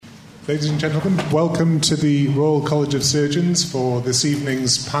Ladies and gentlemen, welcome to the Royal College of Surgeons for this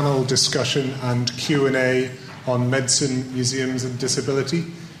evening's panel discussion and Q&A on medicine, museums and disability.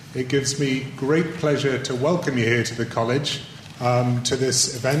 It gives me great pleasure to welcome you here to the college, to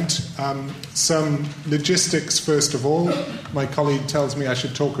this event. Some logistics first of all. My colleague tells me I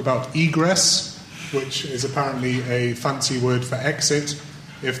should talk about egress, which is apparently a fancy word for exit.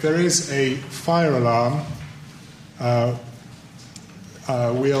 If there is a fire alarm,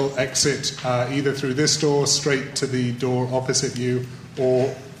 we'll exit either through this door, straight to the door opposite you, or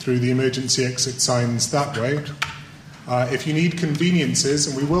through the emergency exit signs that way. If you need conveniences,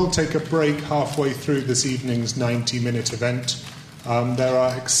 and we will take a break halfway through this evening's 90-minute event, there are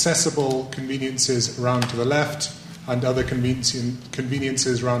accessible conveniences around to the left and other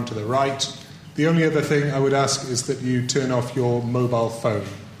conveniences around to the right. The only other thing I would ask is that you turn off your mobile phone,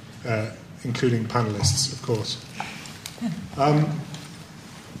 including panellists, of course.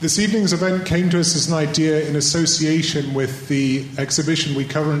 This evening's event came to us as an idea in association with the exhibition we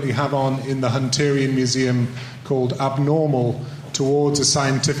currently have on in the Hunterian Museum called Abnormal Towards a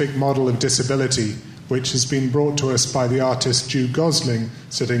Scientific Model of Disability, which has been brought to us by the artist Jude Gosling,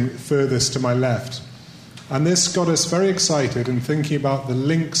 sitting furthest to my left. And this got us very excited in thinking about the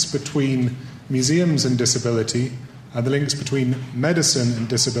links between museums and disability, and the links between medicine and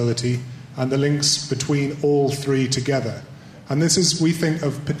disability, and the links between all three together. And this is, we think,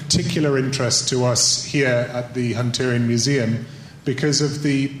 of particular interest to us here at the Hunterian Museum because of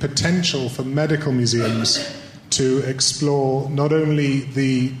the potential for medical museums to explore not only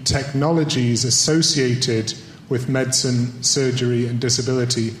the technologies associated with medicine, surgery and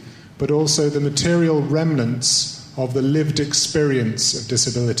disability, but also the material remnants of the lived experience of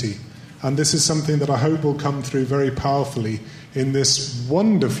disability. And this is something that I hope will come through very powerfully in this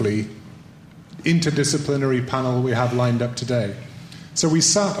wonderfully interdisciplinary panel we have lined up today. So we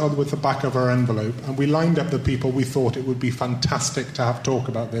sat with the back of our envelope and we lined up the people we thought it would be fantastic to have talk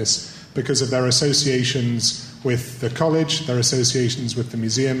about this because of their associations with the college, their associations with the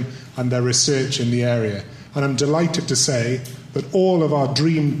museum and their research in the area. And I'm delighted to say that all of our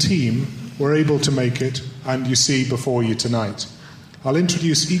dream team were able to make it, and you see before you tonight. I'll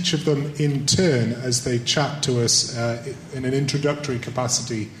introduce each of them in turn as they chat to us in an introductory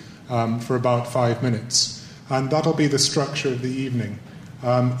capacity for about 5 minutes. And that'll be the structure of the evening.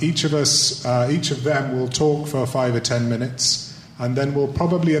 Each of them will talk for 5 or 10 minutes, and then we'll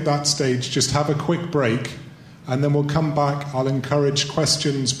probably at that stage just have a quick break, and then we'll come back. I'll encourage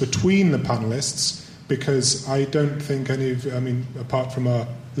questions between the panellists, because I don't think apart from our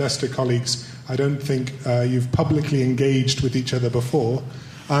Leicester colleagues, I don't think you've publicly engaged with each other before.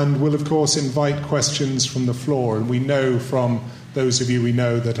 And we'll, of course, invite questions from the floor, and we know from those of you we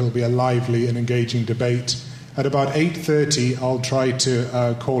know that it'll be a lively and engaging debate. At about 8:30, I'll try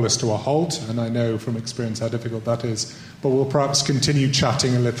to call us to a halt, and I know from experience how difficult that is, but we'll perhaps continue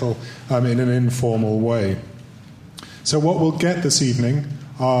chatting a little in an informal way. So what we'll get this evening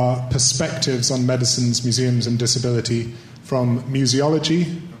are perspectives on medicines, museums and disability from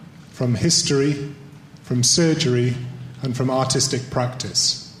museology, from history, from surgery, and from artistic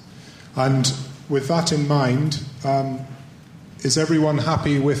practice. And with that in mind, is everyone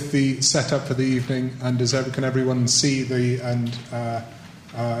happy with the setup for the evening, and can everyone see and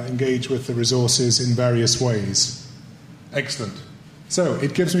engage with the resources in various ways? Excellent. So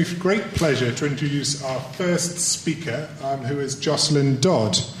it gives me great pleasure to introduce our first speaker, who is Jocelyn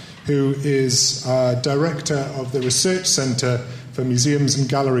Dodd, who is Director of the Research Centre for Museums and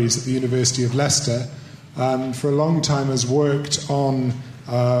Galleries at the University of Leicester, and for a long time has worked on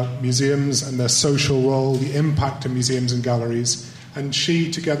museums and their social role, the impact of museums and galleries. And she,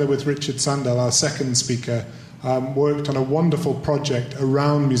 together with Richard Sandell, our second speaker, worked on a wonderful project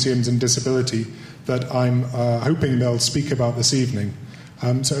around museums and disability that I'm hoping they'll speak about this evening.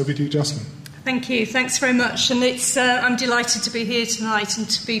 So over to you, Jocelyn. Thank you. Thanks very much. And I'm delighted to be here tonight and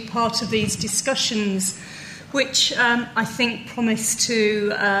to be part of these discussions, which I think promise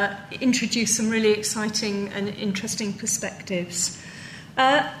to introduce some really exciting and interesting perspectives.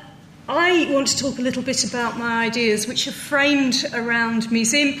 I want to talk a little bit about my ideas, which are framed around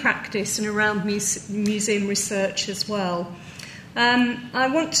museum practice and around museum research as well. I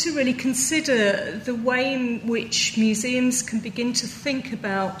want to really consider the way in which museums can begin to think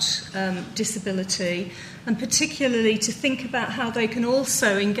about disability, and particularly to think about how they can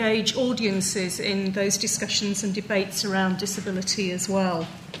also engage audiences in those discussions and debates around disability as well.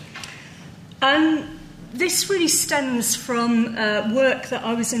 This really stems from work that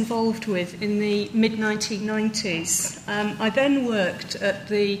I was involved with in the mid-1990s. I then worked at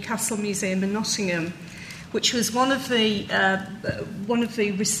the Castle Museum in Nottingham, which was one of the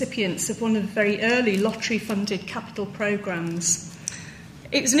recipients of one of the very early lottery-funded capital programmes.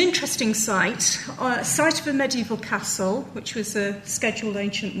 It was an interesting site, a site of a medieval castle, which was a scheduled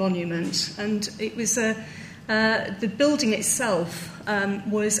ancient monument, and it was the building itself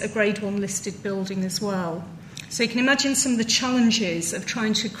was a Grade 1 listed building as well. So you can imagine some of the challenges of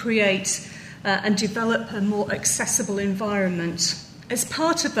trying to create and develop a more accessible environment. As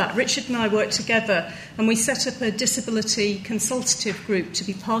part of that, Richard and I worked together and we set up a disability consultative group to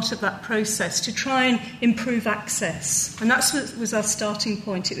be part of that process to try and improve access. And that was our starting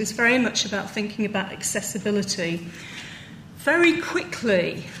point. It was very much about thinking about accessibility. Very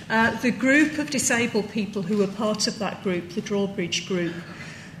quickly, the group of disabled people who were part of that group, the Drawbridge group,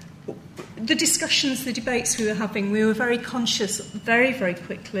 the discussions, the debates we were having, we were very conscious very, very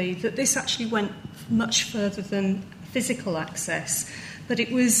quickly that this actually went much further than physical access, but it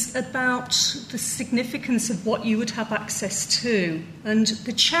was about the significance of what you would have access to. And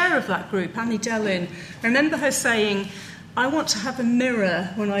the chair of that group, Annie Dellin, I remember her saying, I want to have a mirror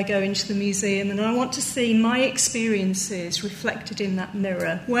when I go into the museum and I want to see my experiences reflected in that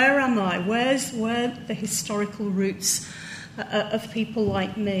mirror. Where am I? Where the historical roots of people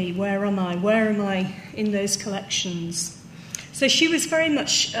like me? Where am I? Where am I in those collections? So she was very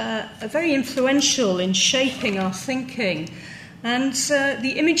much very influential in shaping our thinking. And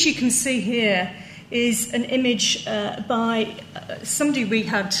the image you can see here is an image by somebody we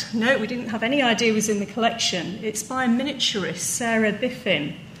didn't have any idea was in the collection. It's by a miniaturist, Sarah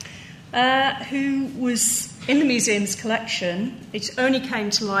Biffin, who was in the museum's collection. It only came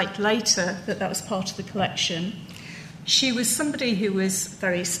to light later that was part of the collection. She was somebody who was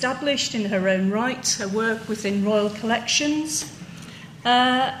very established in her own right. Her work was in royal collections.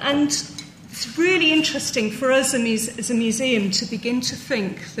 And it's really interesting for us as a museum to begin to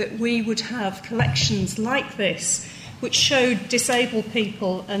think that we would have collections like this, which showed disabled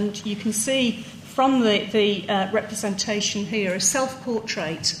people. And you can see from the representation here a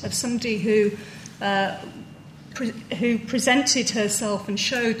self-portrait of somebody who presented herself and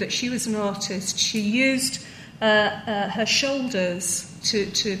showed that she was an artist. She used her shoulders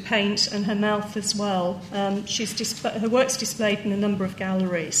to paint and her mouth as well. Her work's displayed in a number of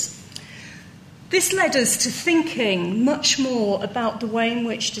galleries. This led us to thinking much more about the way in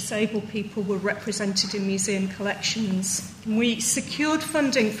which disabled people were represented in museum collections. We secured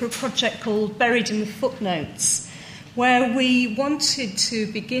funding for a project called Buried in the Footnotes, where we wanted to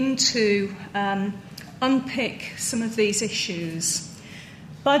begin to unpick some of these issues.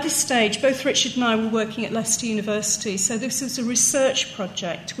 By this stage, both Richard and I were working at Leicester University, so this was a research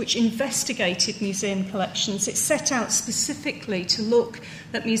project which investigated museum collections. It set out specifically to look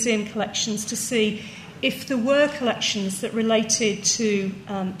at museum collections to see if there were collections that related to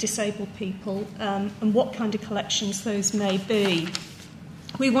disabled people and what kind of collections those may be.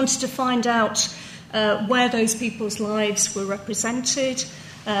 We wanted to find out where those people's lives were represented,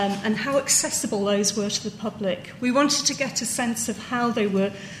 and how accessible those were to the public. We wanted to get a sense of how they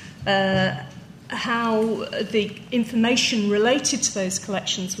were, how the information related to those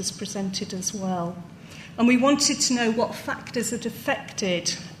collections was presented as well. And we wanted to know what factors had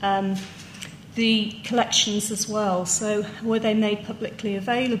affected the collections as well. So were they made publicly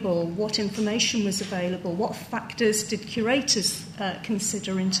available? What information was available? What factors did curators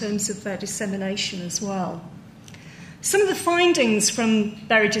consider in terms of their dissemination as well? Some of the findings from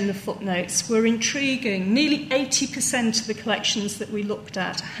Buried in the Footnotes were intriguing. Nearly 80% of the collections that we looked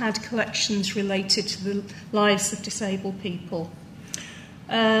at had collections related to the lives of disabled people.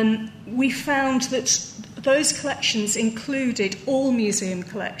 We found that those collections included all museum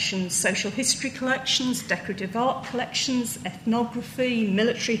collections, social history collections, decorative art collections, ethnography,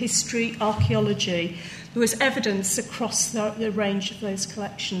 military history, archaeology. There was evidence across the range of those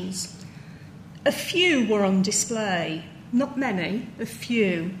collections. A few were on display, not many, a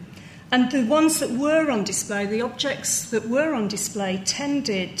few. And the ones that were on display, the objects that were on display,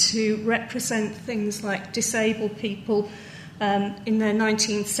 tended to represent things like disabled people in their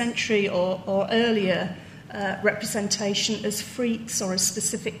 19th century or earlier representation as freaks or as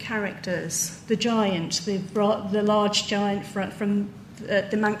specific characters. The giant, the large giant from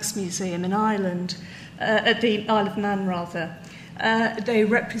the Manx Museum in Ireland, at the Isle of Man rather. They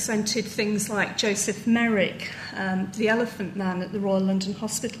represented things like Joseph Merrick, the Elephant Man at the Royal London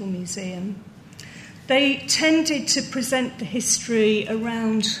Hospital Museum. They tended to present the history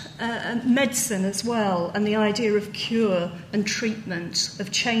around medicine as well, and the idea of cure and treatment,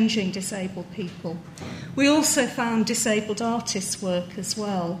 of changing disabled people. We also found disabled artists' work as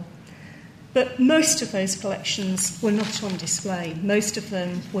well. But most of those collections were not on display. Most of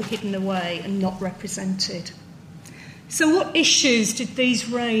them were hidden away and not represented. So what issues did these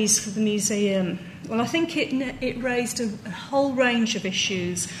raise for the museum? Well, I think it raised a whole range of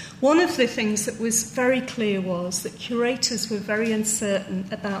issues. One of the things that was very clear was that curators were very uncertain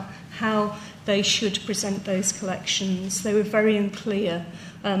about how they should present those collections. They were very unclear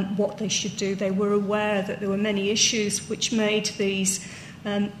what they should do. They were aware that there were many issues which made these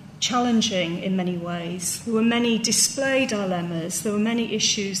challenging in many ways. There were many display dilemmas. There were many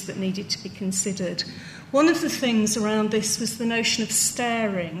issues that needed to be considered. One of the things around this was the notion of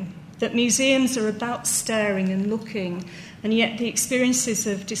staring, that museums are about staring and looking, and yet the experiences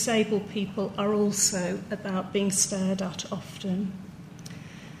of disabled people are also about being stared at often.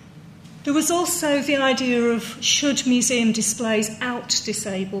 There was also the idea of should museum displays out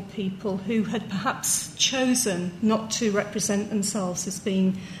disabled people who had perhaps chosen not to represent themselves as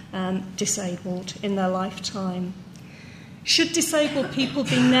being disabled in their lifetime. Should disabled people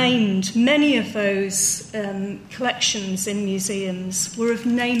be named? Many of those collections in museums were of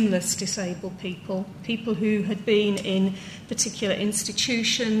nameless disabled people, people who had been in particular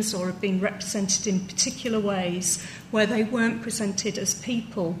institutions or had been represented in particular ways where they weren't presented as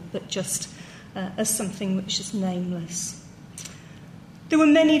people but just as something which is nameless. There were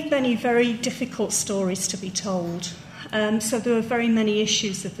many, many very difficult stories to be told, so there were very many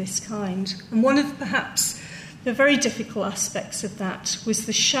issues of this kind. And one of perhaps the very difficult aspects of that was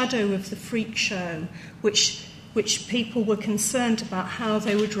the shadow of the freak show, which people were concerned about how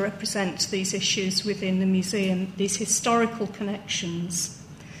they would represent these issues within the museum, these historical connections.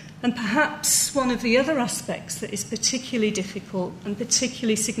 And perhaps one of the other aspects that is particularly difficult and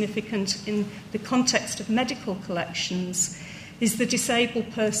particularly significant in the context of medical collections is the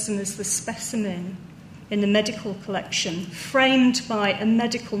disabled person as the specimen in the medical collection, framed by a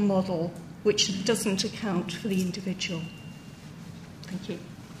medical model which doesn't account for the individual. Thank you.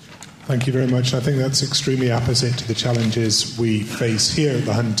 Thank you very much. I think that's extremely opposite to the challenges we face here at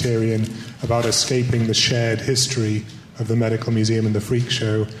the Hunterian about escaping the shared history of the Medical Museum and the Freak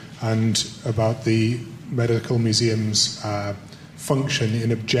Show, and about the Medical Museum's function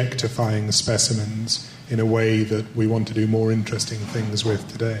in objectifying specimens in a way that we want to do more interesting things with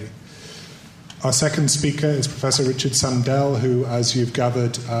today. Our second speaker is Professor Richard Sandell, who, as you've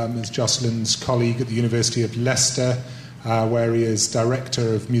gathered, is Jocelyn's colleague at the University of Leicester, where he is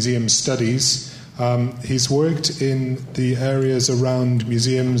Director of Museum Studies. He's worked in the areas around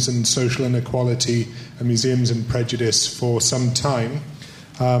museums and social inequality and museums and prejudice for some time.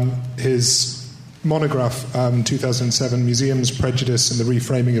 His monograph, 2007, Museums, Prejudice and the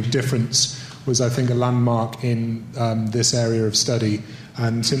Reframing of Difference, was, I think, a landmark in this area of study.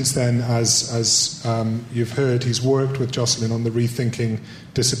 And since then, as you've heard, he's worked with Jocelyn on the Rethinking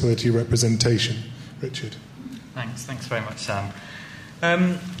Disability Representation. Richard. Thanks very much, Sam.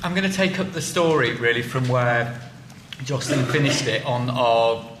 I'm going to take up the story, really, from where Jocelyn finished it on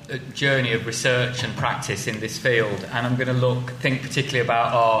our journey of research and practice in this field. And I'm going to think particularly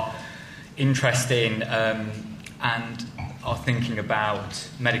about our interest in and our thinking about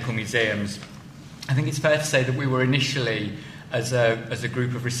medical museums. I think it's fair to say that we were initially, as a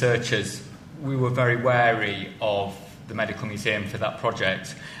group of researchers, we were very wary of the Medical Museum for that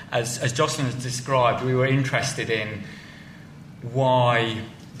project. As Jocelyn has described, we were interested in why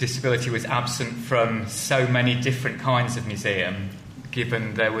disability was absent from so many different kinds of museum,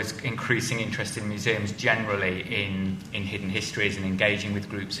 given there was increasing interest in museums generally in hidden histories and engaging with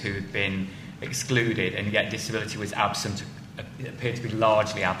groups who had been excluded, and yet disability was absent, it appeared to be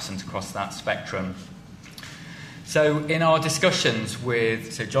largely absent across that spectrum. So in our discussions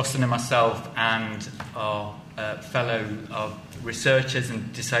with Jocelyn and myself and our fellow researchers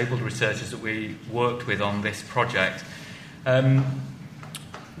and disabled researchers that we worked with on this project,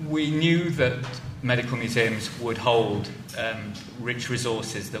 we knew that medical museums would hold rich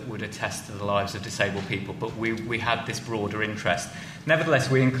resources that would attest to the lives of disabled people, but we had this broader interest. Nevertheless,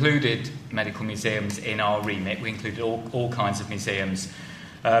 we included medical museums in our remit. We included all kinds of museums.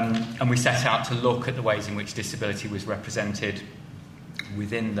 And we set out to look at the ways in which disability was represented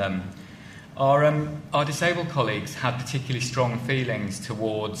within them. Our disabled colleagues had particularly strong feelings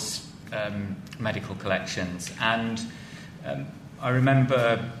towards medical collections, and I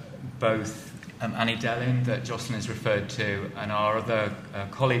remember both Annie Dellin, that Jocelyn has referred to, and our other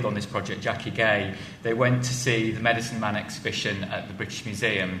colleague on this project, Jackie Gay. They went to see the Medicine Man exhibition at the British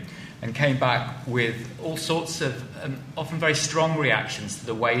Museum and came back with all sorts of often very strong reactions to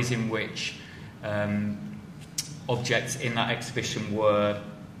the ways in which objects in that exhibition were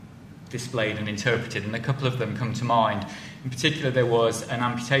displayed and interpreted, and a couple of them come to mind. In particular, there was an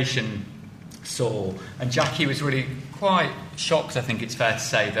amputation saw. And Jackie was really quite shocked, I think it's fair to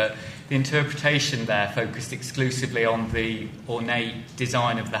say, that the interpretation there focused exclusively on the ornate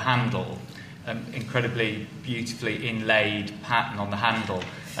design of the handle, incredibly beautifully inlaid pattern on the handle,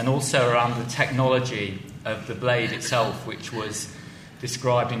 and also around the technology of the blade itself, which was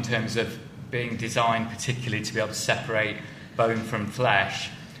described in terms of being designed particularly to be able to separate bone from flesh.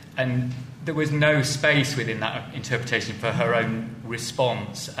 And there was no space within that interpretation for her own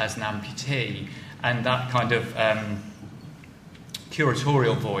response as an amputee, and that kind of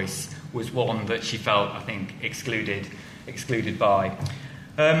curatorial voice was one that she felt, I think, excluded by.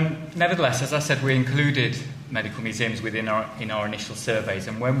 Nevertheless, as I said, we included medical museums in our initial surveys,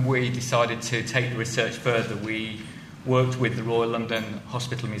 and when we decided to take the research further, we worked with the Royal London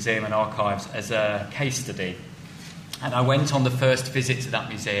Hospital Museum and Archives as a case study. And I went on the first visit to that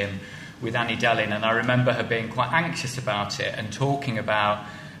museum with Annie Dellin, and I remember her being quite anxious about it and talking about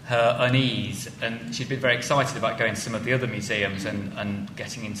her unease, and she'd been very excited about going to some of the other museums and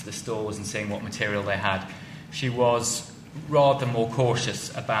getting into the stores and seeing what material they had. She was rather more cautious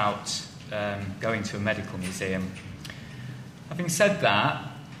about going to a medical museum. Having said that,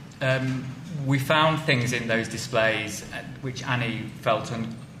 we found things in those displays which Annie felt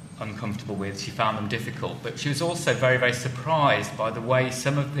uncomfortable with. She found them difficult, but she was also very, very surprised by the way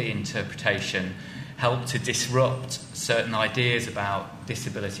some of the interpretation helped to disrupt certain ideas about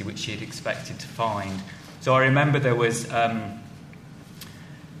disability which she had expected to find. So I remember there was an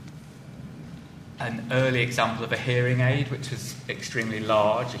early example of a hearing aid which was extremely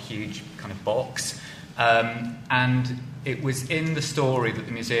large, a huge kind of box, and it was in the story that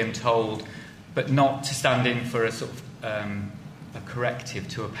the museum told, but not to stand in for a sort of a corrective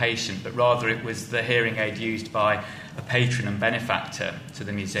to a patient, but rather it was the hearing aid used by a patron and benefactor to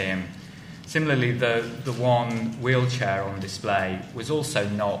the museum. Similarly, the one wheelchair on display was also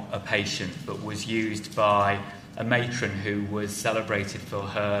not a patient, but was used by a matron who was celebrated for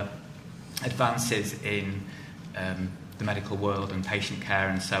her advances in the medical world and patient care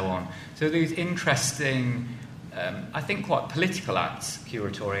and so on. So these interesting, I think quite political acts,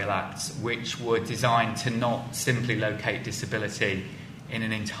 curatorial acts, which were designed to not simply locate disability in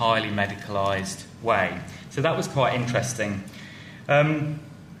an entirely medicalised way. So that was quite interesting.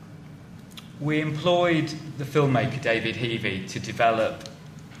 We employed the filmmaker David Heavey to develop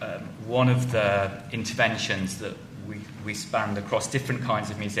one of the interventions that we spanned across different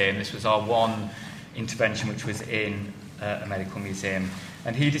kinds of museum. This was our one intervention which was in a medical museum,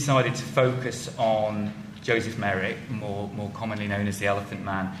 and he decided to focus on Joseph Merrick, more commonly known as the Elephant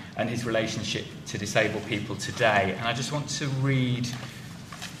Man, and his relationship to disabled people today. And I just want to read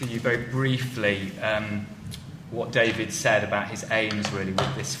for you very briefly what David said about his aims really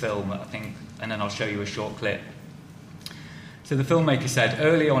with this film, I think, and then I'll show you a short clip. So the filmmaker said,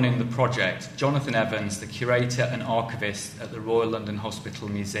 early on in the project, Jonathan Evans, the curator and archivist at the Royal London Hospital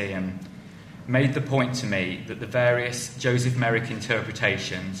Museum, made the point to me that the various Joseph Merrick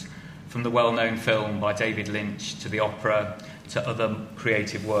interpretations, from the well-known film by David Lynch to the opera to other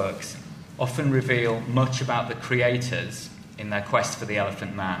creative works, often reveal much about the creators in their quest for the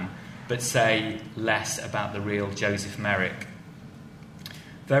Elephant Man, but say less about the real Joseph Merrick.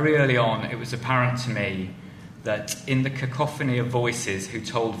 Very early on, it was apparent to me that in the cacophony of voices who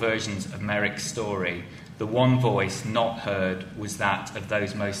told versions of Merrick's story, the one voice not heard was that of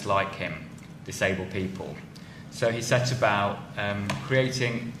those most like him, disabled people. So he set about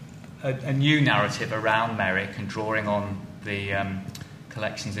creating a new narrative around Merrick and drawing on the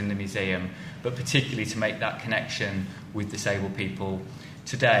collections in the museum, but particularly to make that connection with disabled people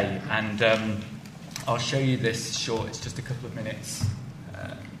today. And I'll show you this short, it's just a couple of minutes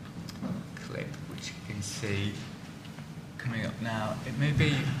clip, which you can see coming up now. It may be,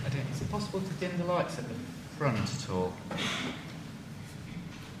 is it possible to dim the lights at the front at all?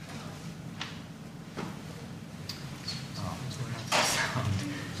 Oh, that's the sound.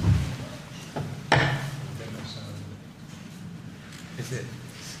 Is it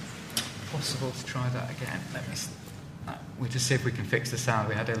possible to try that again? We'll just see if we can fix the sound.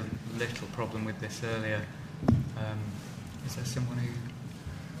 We had a little problem with this earlier. Is there someone who...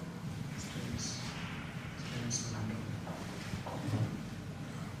 Let's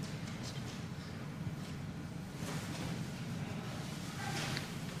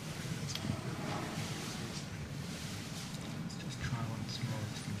just try once more,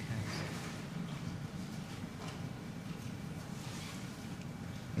 just in case.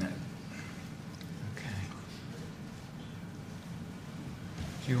 No. Okay.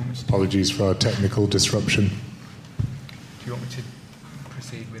 Do you want me to... Apologies for our technical disruption. Do you want me to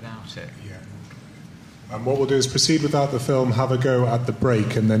proceed without it? Yeah. And what we'll do is proceed without the film, have a go at the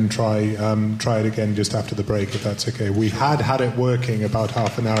break, and then try it again just after the break, if that's okay. We had it working about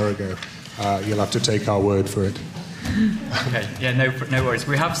half an hour ago. You'll have to take our word for it. Okay, yeah, no worries.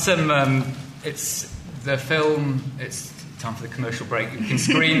 We have some... it's the film... It's time for the commercial break. You can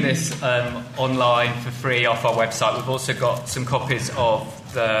screen this online for free off our website. We've also got some copies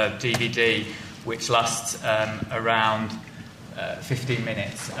of the DVD, which lasts around 15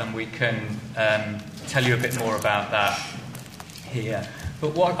 minutes, and we can tell you a bit more about that here.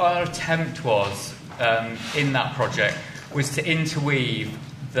 But what our attempt was in that project was to interweave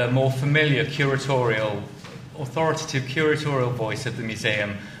the more familiar authoritative curatorial voice of the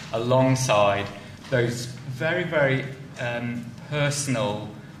museum alongside those very, very personal,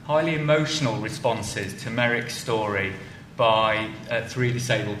 highly emotional responses to Merrick's story by three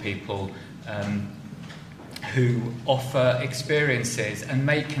disabled people who offer experiences and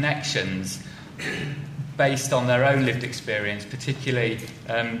make connections based on their own lived experience. Particularly,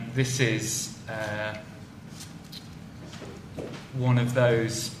 this is one of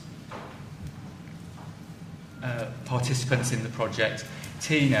those participants in the project,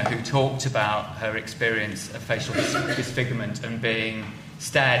 Tina, who talked about her experience of facial disfigurement and being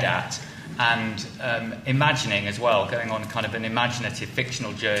stared at, and imagining as well, going on kind of an imaginative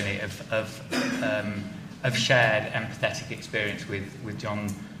fictional journey of shared empathetic experience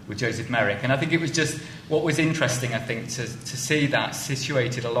with Joseph Merrick. And I think it was just what was interesting, I think, to see that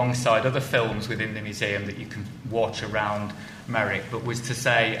situated alongside other films within the museum that you can watch around Merrick, but was to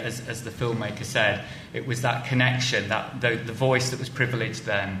say, as the filmmaker said, it was that connection, that the voice that was privileged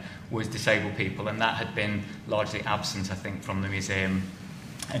then was disabled people, and that had been largely absent, I think, from the museum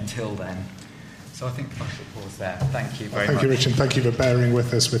until then. So I think I should pause there. Thank you very much. Thank you, Richard. Thank you for bearing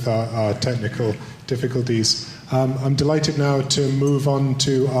with us with our technical difficulties. I'm delighted now to move on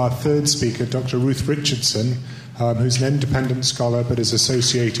to our third speaker, Dr. Ruth Richardson, who's an independent scholar but is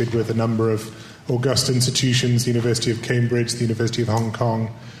associated with a number of august institutions, the University of Cambridge, the University of Hong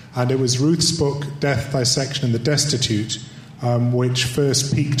Kong. And it was Ruth's book, Death, Dissection and the Destitute, which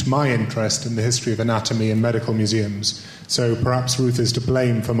first piqued my interest in the history of anatomy and medical museums. So perhaps Ruth is to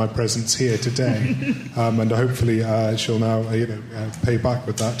blame for my presence here today, and hopefully she'll now pay back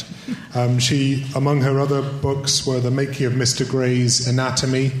with that. She, among her other books, were The Making of Mr. Gray's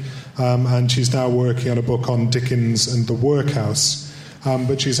Anatomy, and she's now working on a book on Dickens and the Workhouse.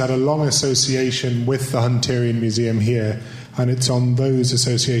 But she's had a long association with the Hunterian Museum here, and it's on those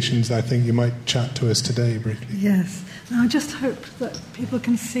associations that I think you might chat to us today briefly. Yes. Now, I just hope that people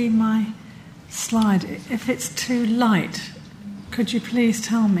can see my slide. If it's too light, could you please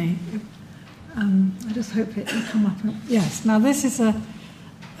tell me? I just hope it will come up. Yes. Now, this is a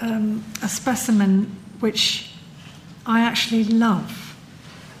specimen which I actually love.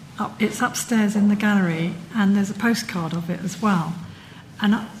 It's upstairs in the gallery, and there's a postcard of it as well.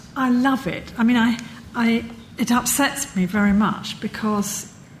 And I love it. I mean, it upsets me very much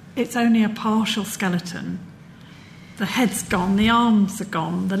because it's only a partial skeleton. The head's gone, the arms are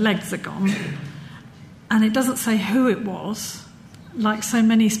gone, the legs are gone. And it doesn't say who it was. Like so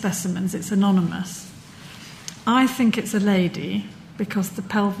many specimens, it's anonymous. I think it's a lady because the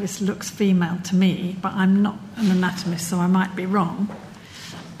pelvis looks female to me, but I'm not an anatomist, so I might be wrong.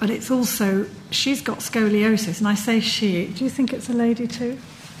 But it's also, she's got scoliosis, and I say she. Do you think it's a lady too?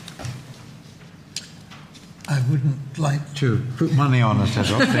 I wouldn't like to put money on it, I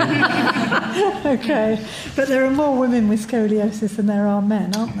don't think. Okay. But there are more women with scoliosis than there are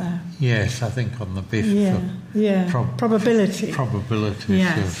men, aren't there? Yes, I think on the basis of probability. Probabilities,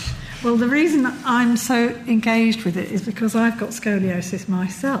 yes. Well, the reason I'm so engaged with it is because I've got scoliosis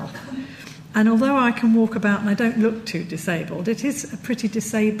myself. And although I can walk about and I don't look too disabled, it is a pretty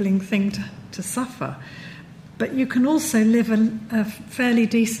disabling thing to suffer. But you can also live a fairly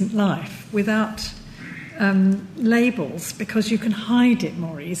decent life without labels, because you can hide it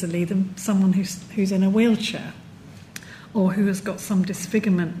more easily than someone who's in a wheelchair or who has got some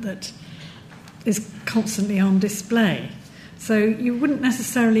disfigurement that is constantly on display. So you wouldn't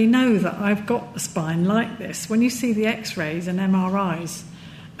necessarily know that I've got a spine like this. When you see the X-rays and MRIs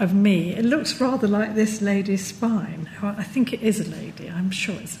of me, it looks rather like this lady's spine. I think it is a lady. I'm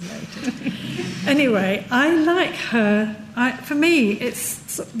sure it's a lady. Anyway, I like her. For me,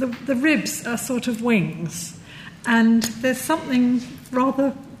 it's the ribs are sort of wings, and there's something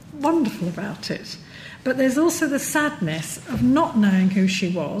rather wonderful about it. But there's also the sadness of not knowing who she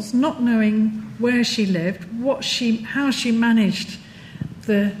was, not knowing where she lived, how she managed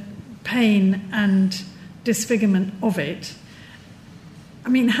the pain and disfigurement of it. I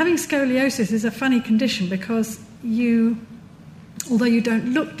mean, having scoliosis is a funny condition because you although you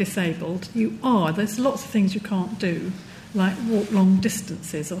don't look disabled, you are. There's lots of things you can't do, like walk long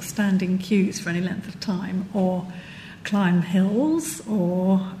distances or stand in queues for any length of time, or climb hills,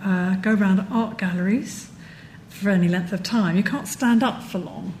 or go around art galleries for any length of time. You can't stand up for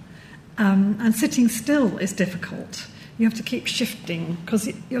long. And sitting still is difficult. You have to keep shifting because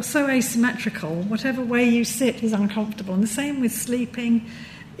you're so asymmetrical. Whatever way you sit is uncomfortable. And the same with sleeping.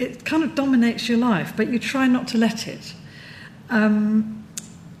 It kind of dominates your life, but you try not to let it. And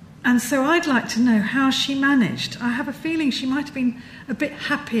so I'd like to know how she managed. I have a feeling she might have been a bit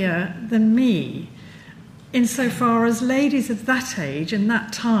happier than me, insofar as ladies of that age and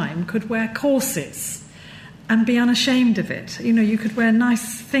that time could wear corsets and be unashamed of it. You know, you could wear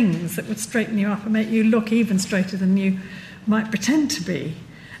nice things that would straighten you up and make you look even straighter than you might pretend to be.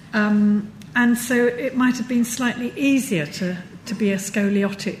 And so it might have been slightly easier to be a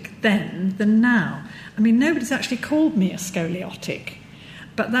scoliotic then than now. I mean, nobody's actually called me a scoliotic,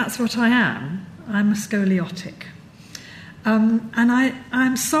 but that's what I am. I'm a scoliotic. And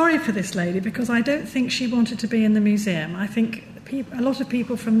I'm sorry for this lady because I don't think she wanted to be in the museum. I think a lot of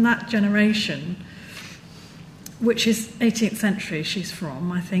people from that generation, which is 18th century she's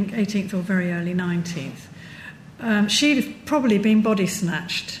from, I think, 18th or very early 19th, she'd have probably been body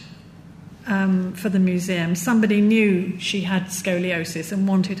snatched for the museum. Somebody knew she had scoliosis and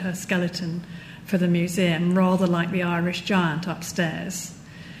wanted her skeleton for the museum, rather like the Irish giant upstairs,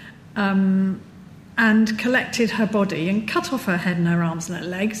 and collected her body and cut off her head and her arms and her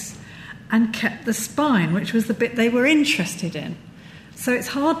legs and kept the spine, which was the bit they were interested in. So it's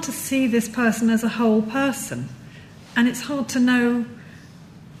hard to see this person as a whole person, and it's hard to know.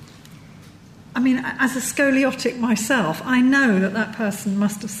 I mean, as a scoliotic myself, I know that person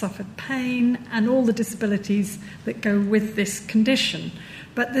must have suffered pain and all the disabilities that go with this condition.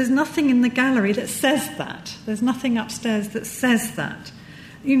 But there's nothing in the gallery that says that. There's nothing upstairs that says that.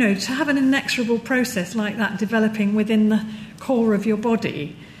 You know, to have an inexorable process like that developing within the core of your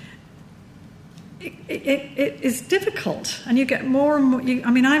body, it is difficult. And you get more and more...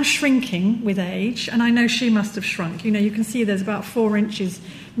 I mean, I'm shrinking with age, and I know she must have shrunk. You know, you can see there's about 4 inches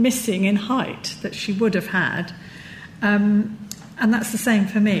missing in height that she would have had. And that's the same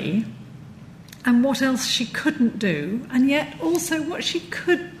for me. And what else she couldn't do, and yet also what she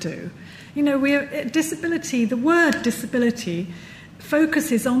could do. You know, disability, the word disability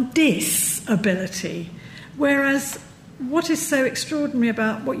focuses on disability, whereas what is so extraordinary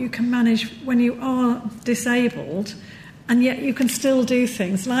about what you can manage when you are disabled, and yet you can still do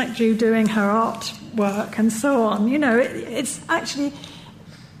things like Ju doing her artwork and so on. You know, it's actually...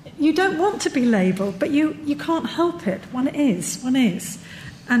 You don't want to be labelled, but you can't help it. One is.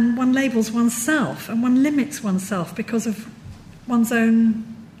 And one labels oneself, and one limits oneself because of one's own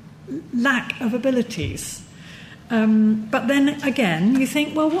lack of abilities. But then again, you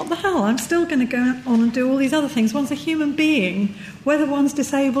think, well, what the hell? I'm still going to go on and do all these other things. One's a human being, whether one's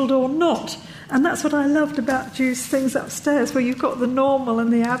disabled or not. And that's what I loved about Ju's things upstairs, where you've got the normal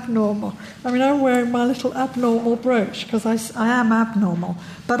and the abnormal. I mean, I'm wearing my little abnormal brooch because I am abnormal.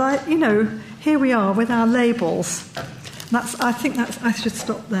 But here we are with our labels. I I should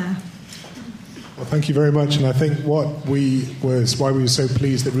stop there. Well, thank you very much. And I think why we were so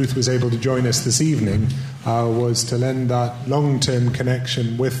pleased that Ruth was able to join us this evening was to lend that long-term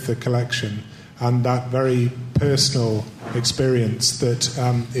connection with the collection and that very personal experience that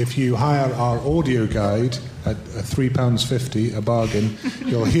if you hire our audio guide at £3.50, a bargain,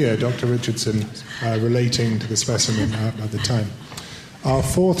 you'll hear Dr. Richardson relating to the specimen at the time. Our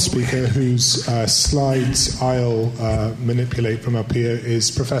fourth speaker, whose slides I'll manipulate from up here, is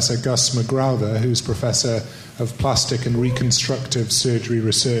Professor Gus McGrowther, who's Professor of Plastic and Reconstructive Surgery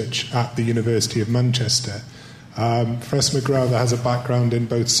Research at the University of Manchester. Professor McGrowther has a background in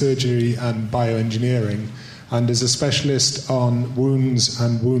both surgery and bioengineering and is a specialist on wounds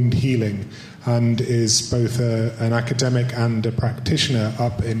and wound healing and is both an academic and a practitioner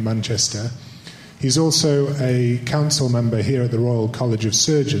up in Manchester. He's also a council member here at the Royal College of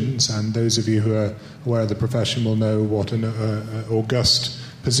Surgeons, and those of you who are aware of the profession will know what an august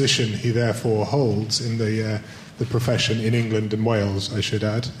position he therefore holds in the profession in England and Wales, I should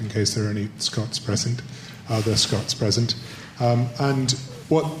add, in case there are any Scots present, other Scots present. And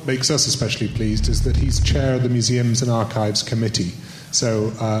what makes us especially pleased is that he's chair of the Museums and Archives Committee.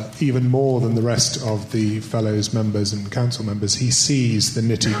 So even more than the rest of the fellows members and council members, he sees the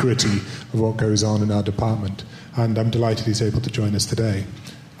nitty-gritty of what goes on in our department. And I'm delighted he's able to join us today.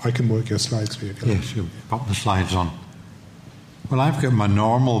 I can work your slides for you. Yes, you pop the slides on. Well, I've got my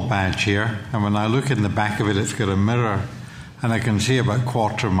normal badge here, and when I look in the back of it, it's got a mirror, and I can see about a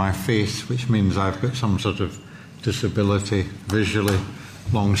quarter of my face, which means I've got some sort of disability, visually,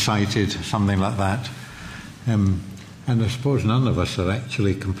 long-sighted, something like that. And I suppose none of us are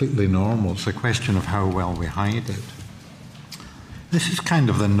actually completely normal. It's a question of how well we hide it. This is kind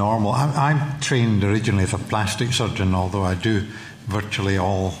of the normal. I'm trained originally as a plastic surgeon, although I do virtually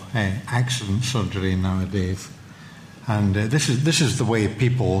all accident surgery nowadays. And this is the way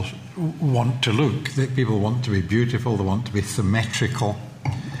people want to look. People want to be beautiful, they want to be symmetrical.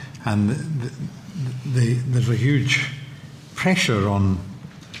 And there's a huge pressure on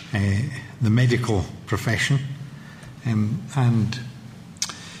the medical profession, and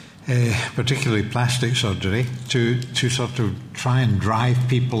particularly plastic surgery, to sort of try and drive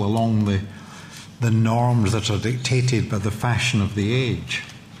people along the norms that are dictated by the fashion of the age.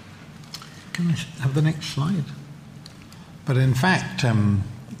 Can I have the next slide? But in fact,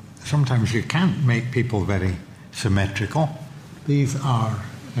 sometimes you can't make people very symmetrical. These are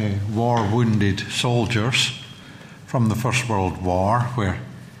war-wounded soldiers from the First World War, where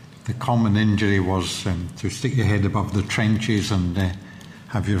the common injury was to stick your head above the trenches and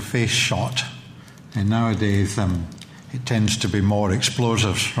have your face shot. And nowadays it tends to be more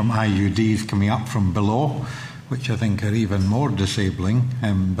explosives from IUDs coming up from below, which I think are even more disabling.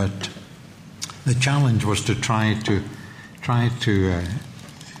 But the challenge was to try to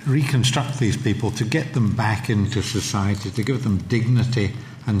reconstruct these people, to get them back into society, to give them dignity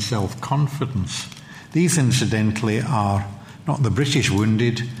and self-confidence. These, incidentally, are not the British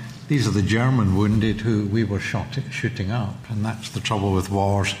wounded. These are the German wounded who we were shooting up, and that's the trouble with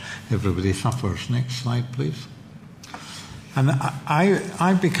wars. Everybody suffers. Next slide, please. And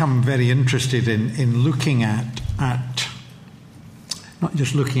I've become very interested in looking at not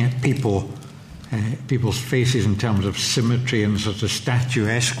just looking at people's faces in terms of symmetry and sort of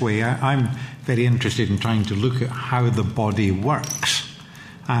statuesque way. I'm very interested in trying to look at how the body works.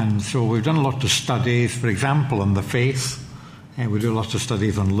 And so we've done a lot of studies, for example, on the face. We do a lot of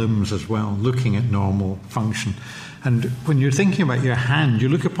studies on limbs as well, looking at normal function. And when you're thinking about your hand, you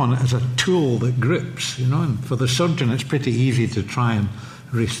look upon it as a tool that grips, and for the surgeon it's pretty easy to try and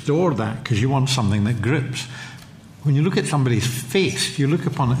restore that because you want something that grips. When you look at somebody's face, you look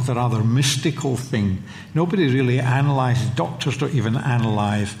upon it as a rather mystical thing. Nobody really analyses, doctors don't even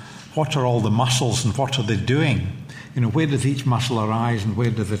analyse what are all the muscles and what are they doing. Where does each muscle arise and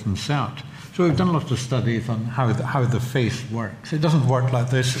where does it insert? So we've done lots of studies on how the face works. It doesn't work like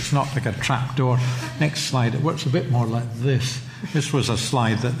this. It's not like a trapdoor. Next slide. It works a bit more like this. This was a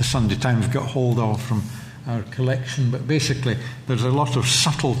slide that the Sunday Times got hold of from our collection. But basically, there's a lot of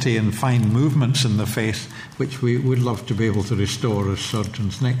subtlety and fine movements in the face, which we would love to be able to restore as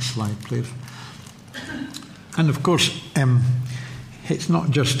surgeons. Next slide, please. And of course, it's not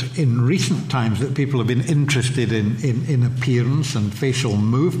just in recent times that people have been interested in appearance and facial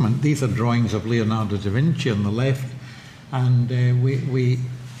movement. These are drawings of Leonardo da Vinci on the left, and we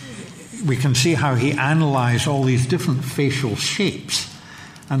can see how he analysed all these different facial shapes.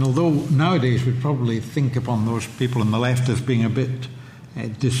 And although nowadays we'd probably think upon those people on the left as being a bit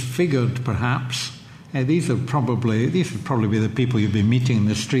disfigured, perhaps, these would probably be the people you'd be meeting in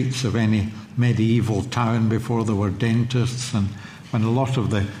the streets of any medieval town before there were dentists, and when a lot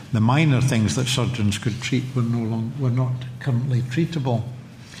of the minor things that surgeons could treat were not currently treatable.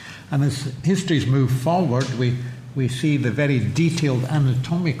 And as history's moved forward, we see the very detailed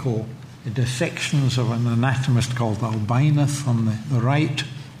anatomical dissections of an anatomist called Albinus on the right.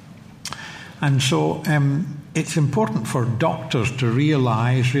 And so it's important for doctors to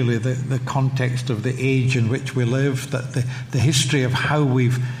realise really the context of the age in which we live, that the history of how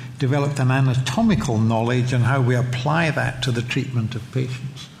we've developed an anatomical knowledge and how we apply that to the treatment of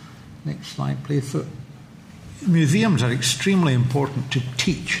patients. Next slide, please. So, museums are extremely important to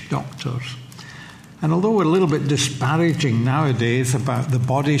teach doctors. And although we're a little bit disparaging nowadays about the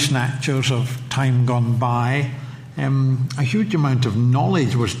body snatchers of time gone by, a huge amount of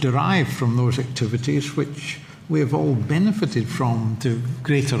knowledge was derived from those activities, which we have all benefited from to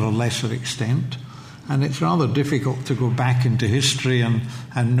greater or lesser extent. And it's rather difficult to go back into history and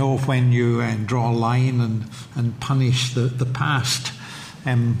know when you draw a line and punish the past.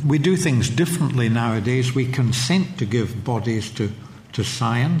 We do things differently nowadays. We consent to give bodies to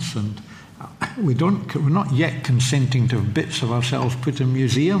science, and we're not yet consenting to bits of ourselves put in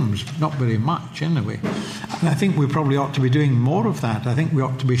museums. Not very much, anyway. And I think we probably ought to be doing more of that. I think we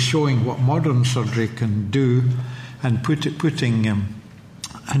ought to be showing what modern surgery can do and putting.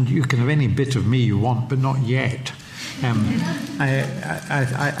 And you can have any bit of me you want, but not yet.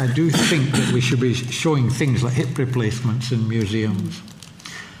 I do think that we should be showing things like hip replacements in museums.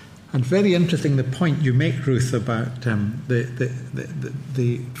 And very interesting the point you make, Ruth, about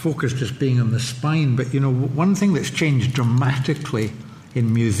the focus just being on the spine. But, one thing that's changed dramatically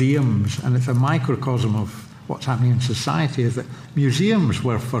in museums, and it's a microcosm of what's happening in society, is that museums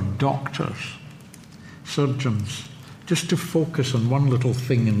were for doctors, surgeons, just to focus on one little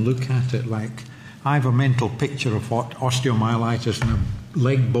thing and look at it. Like, I have a mental picture of what osteomyelitis in a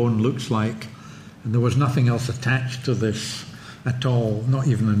leg bone looks like, and there was nothing else attached to this at all, not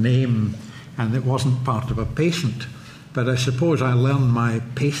even a name, and it wasn't part of a patient. But I suppose I learned my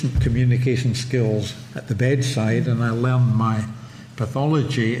patient communication skills at the bedside, and I learned my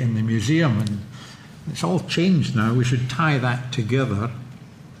pathology in the museum, and it's all changed now. We should tie that together.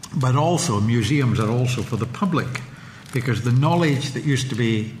 But also, museums are also for the public, because the knowledge that used to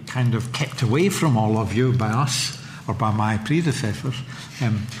be kind of kept away from all of you by us or by my predecessors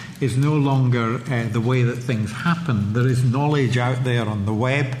is no longer the way that things happen. There is knowledge out there on the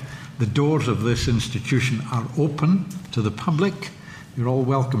web. The doors of this institution are open to the public. You're all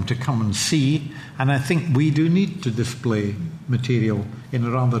welcome to come and see. And I think we do need to display material in a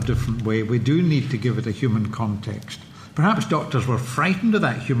rather different way. We do need to give it a human context. Perhaps doctors were frightened of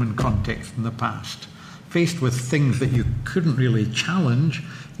that human context in the past, faced with things that you couldn't really challenge.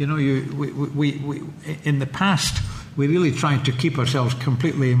 In the past, we really tried to keep ourselves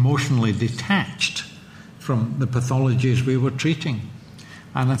completely emotionally detached from the pathologies we were treating.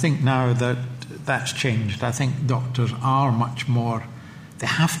 And I think now that that's changed. I think doctors are much more, they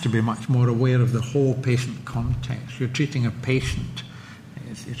have to be much more aware of the whole patient context. You're treating a patient,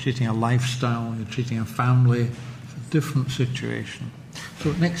 you're treating a lifestyle, you're treating a family. It's a different situation.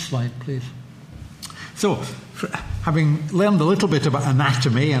 So next slide, please. So, having learned a little bit about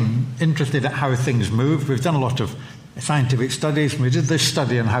anatomy and interested at how things move, we've done a lot of scientific studies. We did this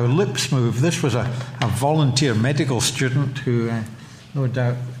study on how lips move. This was a volunteer medical student who, no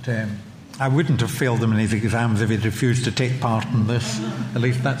doubt, I wouldn't have failed him in his exams if he'd refused to take part in this. At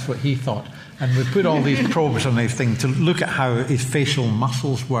least that's what he thought. And we put all these probes on his thing to look at how his facial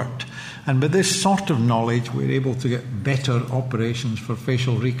muscles worked. And with this sort of knowledge, we're able to get better operations for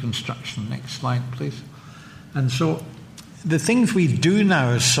facial reconstruction. Next slide, please. And so the things we do now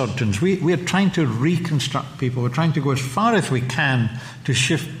as surgeons, we're trying to reconstruct people. We're trying to go as far as we can to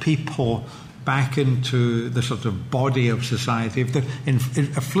shift people back into the sort of body of society. If they're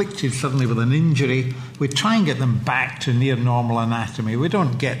afflicted suddenly with an injury, we try and get them back to near normal anatomy. We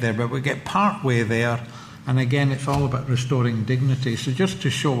don't get there, but we get part way there. And again, it's all about restoring dignity. So just to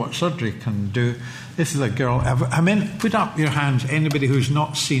show what surgery can do, this is a girl. Put up your hands, anybody who's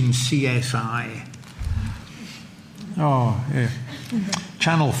not seen CSI. Oh, yeah.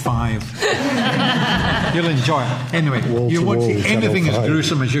 Channel 5. You'll enjoy it. Anyway, you won't see anything as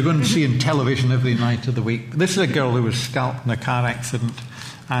gruesome as you're going to see in television every night of the week. This is a girl who was scalped in a car accident,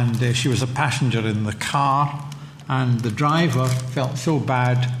 and she was a passenger in the car, and the driver felt so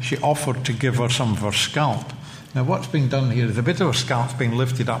bad she offered to give her some of her scalp. Now what's being done here is a bit of her scalp's being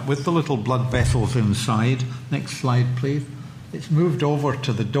lifted up with the little blood vessels inside. Next slide, please. It's moved over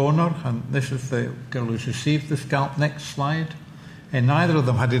to the donor, and this is the girl who's received the scalp. Next slide. And neither of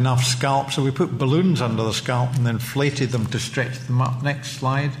them had enough scalp, so we put balloons under the scalp and inflated them to stretch them up. Next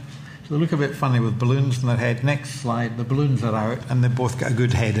slide. So they look a bit funny with balloons in their head. Next slide. The balloons are out, and they both got a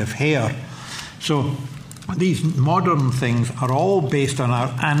good head of hair. So these modern things are all based on our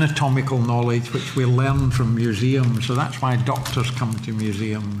anatomical knowledge, which we learn from museums. So that's why doctors come to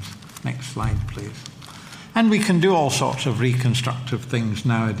museums. Next slide, please. And we can do all sorts of reconstructive things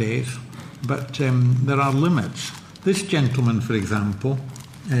nowadays, but there are limits. This gentleman, for example,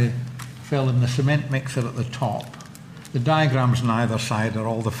 fell in the cement mixer at the top. The diagrams on either side are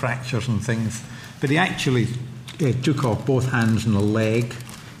all the fractures and things, but he actually took off both hands and a leg.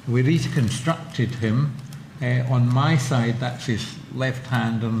 We reconstructed him. On my side, that's his left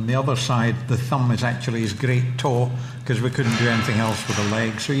hand, and on the other side, the thumb is actually his great toe, because we couldn't do anything else with the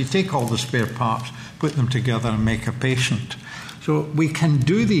leg. So you take all the spare parts, put them together and make a patient. So we can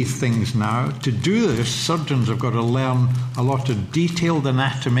do these things now. To do this, surgeons have got to learn a lot of detailed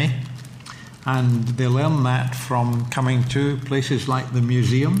anatomy, and they learn that from coming to places like the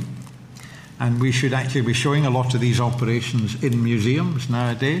museum. And we should actually be showing a lot of these operations in museums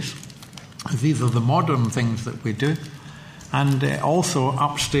nowadays. These are the modern things that we do. And also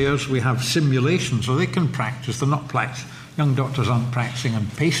upstairs we have simulations, so they can practice. They're not practice. Young doctors aren't practicing on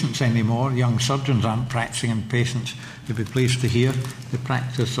patients anymore. Young surgeons aren't practicing on patients. You'll be pleased to hear they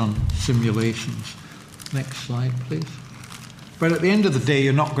practice on simulations. Next slide, please. But at the end of the day,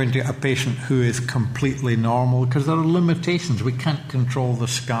 you're not going to get a patient who is completely normal, because there are limitations. We can't control the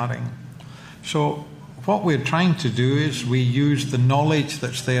scarring. So what we're trying to do is we use the knowledge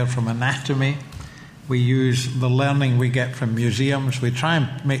that's there from anatomy, we use the learning we get from museums, we try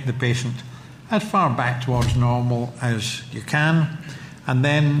and make the patient as far back towards normal as you can, and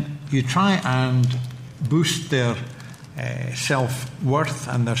then you try and boost their self-worth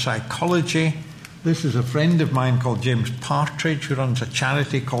and their psychology. This is a friend of mine called James Partridge, who runs a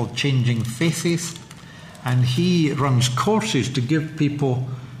charity called Changing Faces, and he runs courses to give people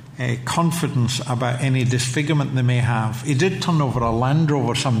confidence about any disfigurement they may have. He did turn over a Land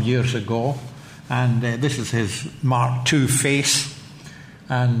Rover some years ago, and this is his Mark II face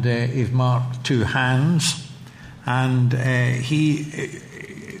and his Mark II hands, and he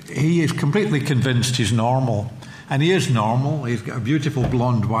is completely convinced he's normal. And he is normal. He's got a beautiful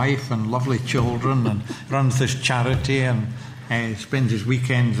blonde wife and lovely children, and runs this charity, and spends his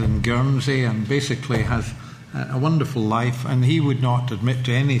weekends in Guernsey, and basically has a wonderful life. And he would not admit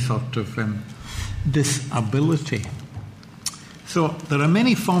to any sort of disability. So there are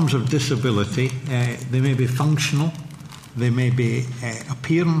many forms of disability. They may be functional, they may be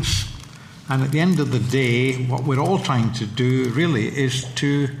appearance, and at the end of the day, what we're all trying to do really is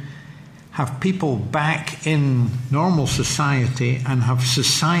to have people back in normal society and have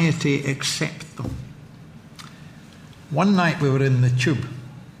society accept them. One night we were in the tube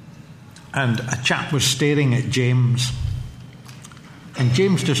and a chap was staring at James, and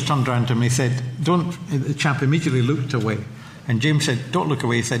James just turned around to me and said, the chap immediately looked away, and James said, don't look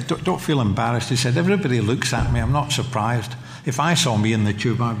away. He said, don't feel embarrassed. He said, everybody looks at me, I'm not surprised. If I saw me in the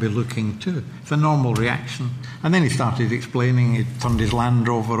tube, I'd be looking too. It's a normal reaction. And then he started explaining. He turned his Land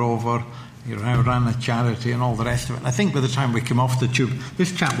Rover over. He ran a charity and all the rest of it. And I think by the time we came off the tube,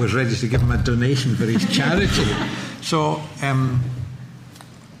 this chap was ready to give him a donation for his charity. So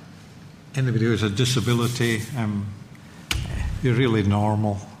anybody who has a disability, you're really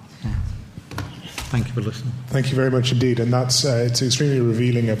normal. Thank you for listening. Thank you very much indeed. And that's it's extremely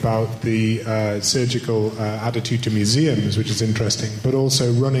revealing about the surgical attitude to museums, which is interesting, but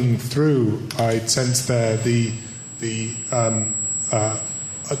also running through, I sense there, the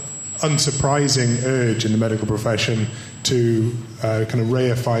unsurprising urge in the medical profession to kind of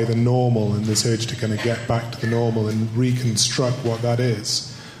reify the normal, and this urge to kind of get back to the normal and reconstruct what that is.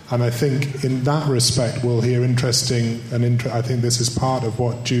 And I think in that respect we'll hear interesting, I think this is part of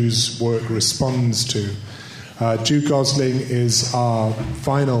what Ju's work responds to. Ju Gosling is our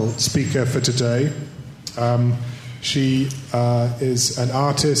final speaker for today. She is an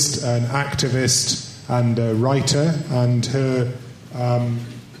artist, an activist, and a writer, and her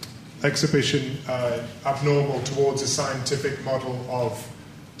exhibition, Abnormal Towards a Scientific Model of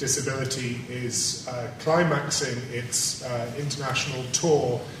Disability, is climaxing its international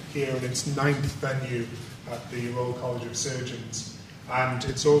tour here in its 9th venue at the Royal College of Surgeons. And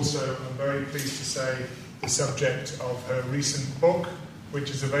it's also, I'm very pleased to say, the subject of her recent book, which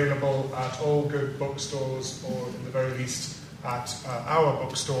is available at all good bookstores, or in the very least at our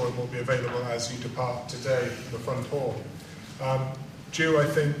bookstore, and will be available as you depart today from the front hall. Ju, I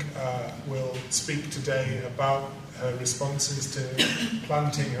think, will speak today about her responses to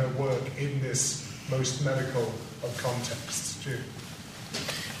planting her work in this most medical of contexts. Ju.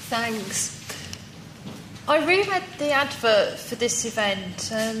 Thanks. I reread the advert for this event,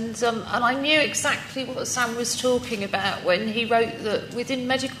 and I knew exactly what Sam was talking about when he wrote that within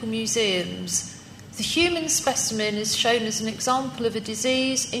medical museums, the human specimen is shown as an example of a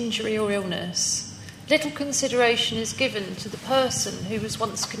disease, injury or illness. Little consideration is given to the person who was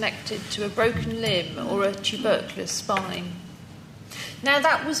once connected to a broken limb or a tuberculous spine. Now,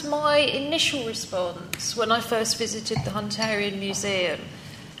 that was my initial response when I first visited the Hunterian Museum,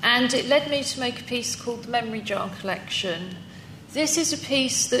 and it led me to make a piece called the Memory Jar Collection. This is a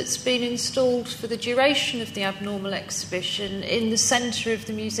piece that's been installed for the duration of the Abnormal exhibition in the centre of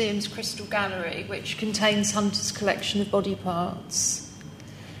the museum's Crystal Gallery, which contains Hunter's collection of body parts.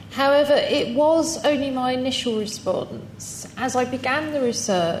 However, it was only my initial response. As I began the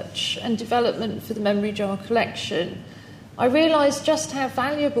research and development for the Memory Jar Collection, I realised just how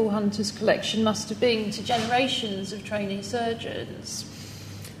valuable Hunter's collection must have been to generations of trainee surgeons.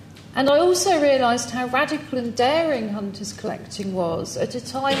 And I also realised how radical and daring Hunter's collecting was at a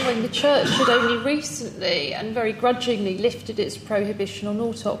time when the Church had only recently and very grudgingly lifted its prohibition on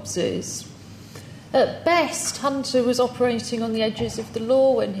autopsies. At best, Hunter was operating on the edges of the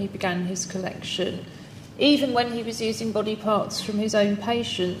law when he began his collection, even when he was using body parts from his own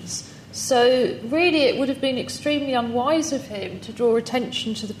patients. So really it would have been extremely unwise of him to draw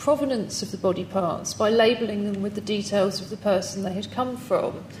attention to the provenance of the body parts by labelling them with the details of the person they had come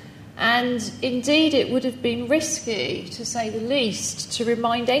from. And indeed, it would have been risky, to say the least, to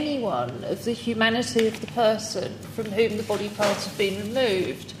remind anyone of the humanity of the person from whom the body parts have been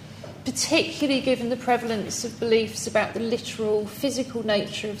removed, particularly given the prevalence of beliefs about the literal physical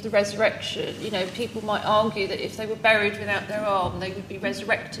nature of the resurrection. You know, people might argue that if they were buried without their arm, they would be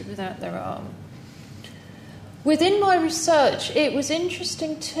resurrected without their arm. Within my research, it was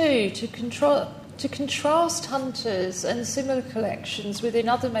interesting too to contrast Hunter's and similar collections within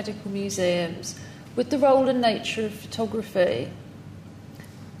other medical museums with the role and nature of photography.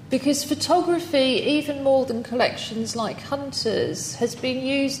 Because photography, even more than collections like Hunter's, has been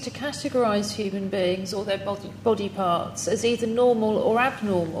used to categorise human beings or their body parts as either normal or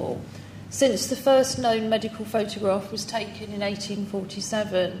abnormal since the first known medical photograph was taken in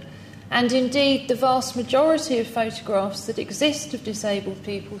 1847. And indeed, the vast majority of photographs that exist of disabled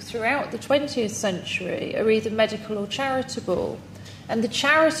people throughout the 20th century are either medical or charitable, and the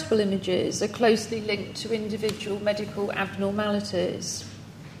charitable images are closely linked to individual medical abnormalities.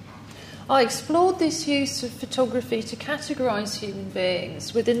 I explored this use of photography to categorise human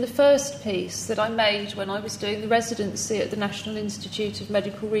beings within the first piece that I made when I was doing the residency at the National Institute of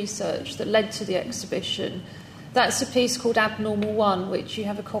Medical Research that led to the exhibition. That's a piece called Abnormal 1, which you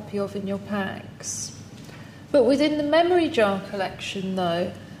have a copy of in your packs. But within the Memory Jar collection,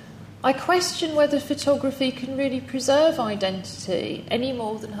 though, I question whether photography can really preserve identity any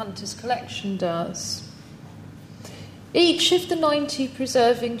more than Hunter's collection does. Each of the 90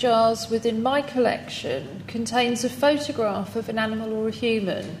 preserving jars within my collection contains a photograph of an animal or a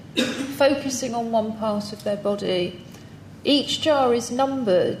human, focusing on one part of their body. Each jar is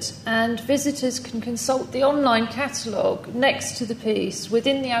numbered, and visitors can consult the online catalogue next to the piece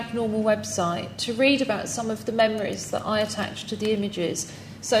within the Abnormal website to read about some of the memories that I attach to the images.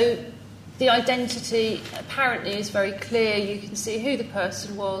 So the identity apparently is very clear. You can see who the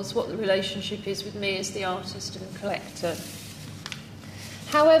person was, what the relationship is with me as the artist and collector.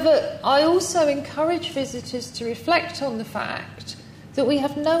 However, I also encourage visitors to reflect on the fact that we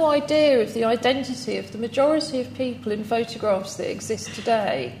have no idea of the identity of the majority of people in photographs that exist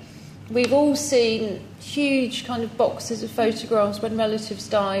today. We've all seen huge kind of boxes of photographs when relatives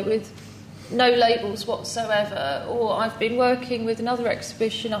die with no labels whatsoever. Or I've been working with another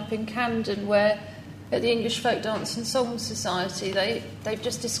exhibition up in Camden where at the English Folk Dance and Song Society they've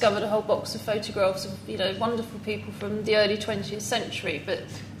just discovered a whole box of photographs of, you know, wonderful people from the early 20th century, but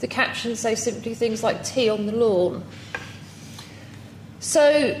the captions say simply things like tea on the lawn.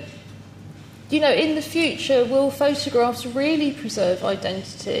 So, you know, in the future, will photographs really preserve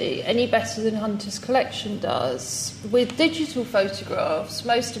identity any better than Hunter's collection does? With digital photographs,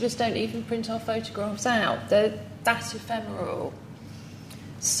 most of us don't even print our photographs out. They're that ephemeral.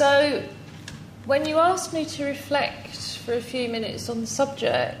 So, when you asked me to reflect for a few minutes on the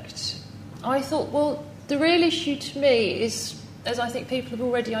subject, I thought, well, the real issue to me is, as I think people have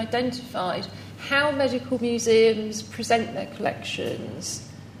already identified, how medical museums present their collections.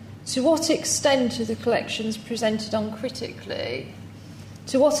 To what extent are the collections presented uncritically?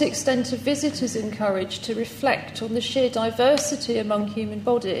 To what extent are visitors encouraged to reflect on the sheer diversity among human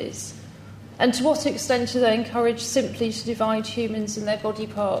bodies? And to what extent are they encouraged simply to divide humans and their body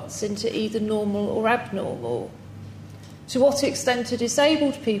parts into either normal or abnormal? To what extent are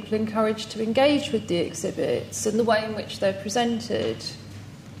disabled people encouraged to engage with the exhibits and the way in which they're presented?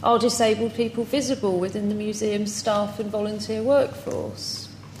 Are disabled people visible within the museum's staff and volunteer workforce?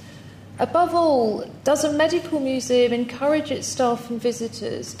 Above all, does a medical museum encourage its staff and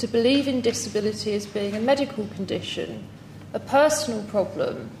visitors to believe in disability as being a medical condition, a personal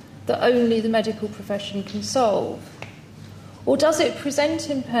problem that only the medical profession can solve? Or does it present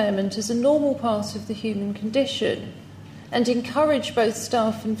impairment as a normal part of the human condition and encourage both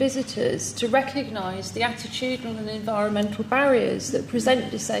staff and visitors to recognise the attitudinal and environmental barriers that prevent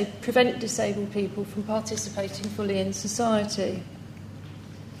disabled people from participating fully in society?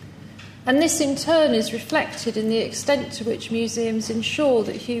 And this in turn is reflected in the extent to which museums ensure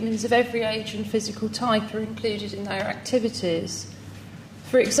that humans of every age and physical type are included in their activities.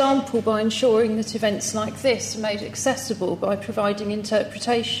 For example, by ensuring that events like this are made accessible by providing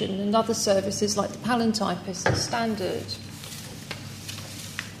interpretation and other services like the Palantypist as standard.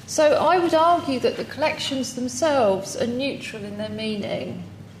 So I would argue that the collections themselves are neutral in their meaning.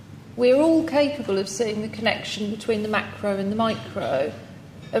 We're all capable of seeing the connection between the macro and the micro,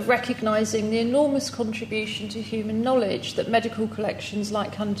 of recognising the enormous contribution to human knowledge that medical collections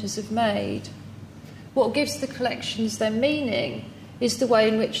like Hunter's have made. What gives the collections their meaning is the way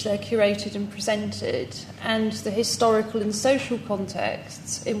in which they're curated and presented, and the historical and social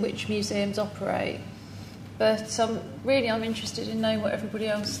contexts in which museums operate. But really, I'm interested in knowing what everybody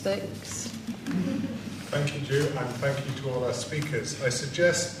else thinks. Thank you, Drew, and thank you to all our speakers. I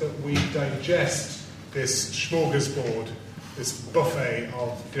suggest that we digest this smorgasbord, this buffet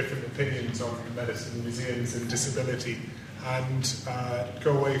of different opinions on medicine, museums and disability, and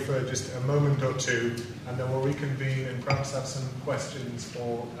go away for just a moment or two, and then we'll reconvene and perhaps have some questions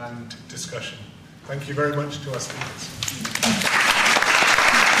and discussion. Thank you very much to our speakers.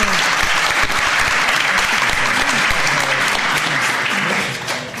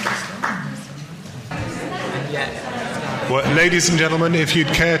 Well, ladies and gentlemen, if you'd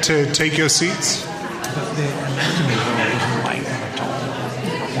care to take your seats.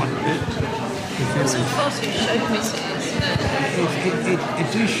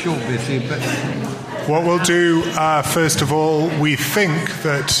 It is show busy, but... What we'll do, first of all, we think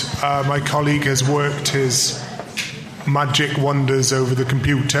that my colleague has worked his magic wonders over the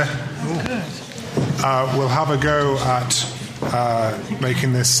computer. We'll have a go at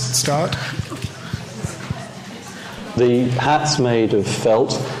making this start. The hat's made of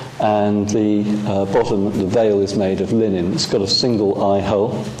felt, and the bottom, the veil, is made of linen. It's got a single eye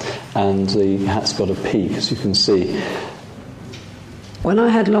hole, and the hat's got a peak, as you can see. When I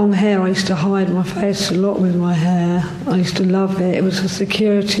had long hair, I used to hide my face a lot with my hair. I used to love it. It was a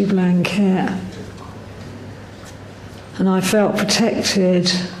security blanket. And I felt protected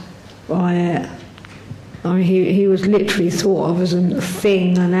by it. I mean, he was literally thought of as a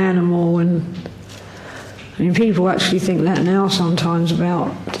thing, an animal, and I mean, people actually think that now sometimes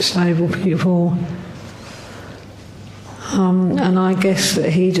about disabled people. And I guess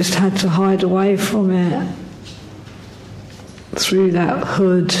that he just had to hide away from it through that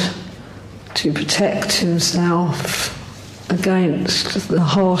hood to protect himself against the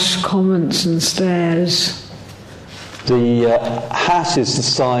harsh comments and stares. The hat is the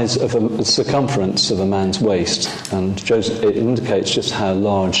size of the circumference of a man's waist, and it indicates just how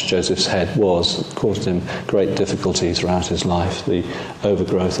large Joseph's head was. It caused him great difficulty throughout his life, the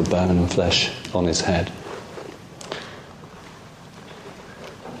overgrowth of bone and flesh on his head.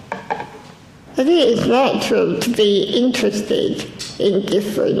 I think it's natural to be interested in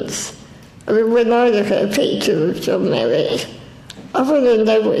difference. I mean, when I look at a picture of John Merrick, I want to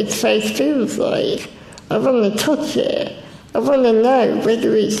know what his face feels like. I want to touch it. I want to know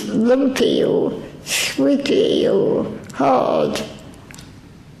whether it's lumpy or squidgy or hard.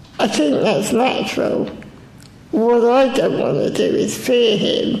 I think that's natural. What I don't want to do is fear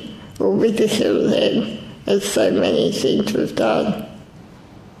him or ridicule him, as so many seem to have done.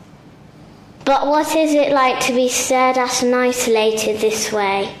 But what is it like to be stared at and isolated this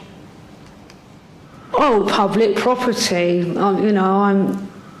way? Oh, public property.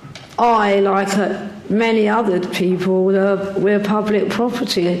 I, like many other people, we're public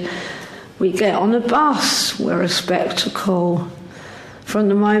property. We get on a bus, we're a spectacle. From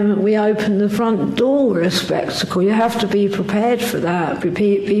the moment we open the front door, we're a spectacle. You have to be prepared for that,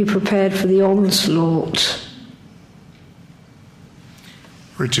 be prepared for the onslaught.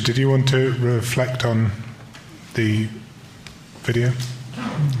 Richard, did you want to reflect on the video?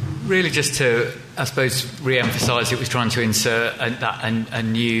 Really just to, I suppose, re-emphasise it was trying to insert a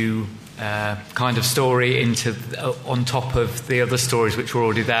new kind of story into on top of the other stories which were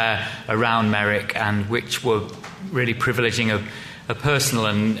already there around Merrick, and which were really privileging a personal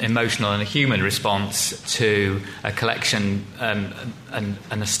and emotional and a human response to a collection and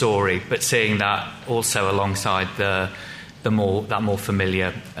a story, but seeing that also alongside that more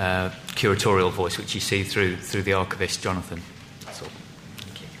familiar curatorial voice which you see through the archivist Jonathan. That's all.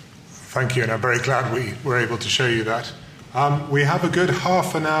 Thank you. Thank you, and I'm very glad we were able to show you that. We have a good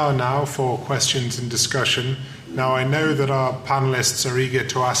half an hour now for questions and discussion. Now, I know that our panellists are eager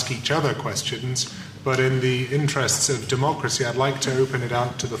to ask each other questions, but in the interests of democracy, I'd like to open it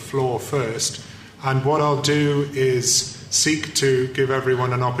out to the floor first. And what I'll do is seek to give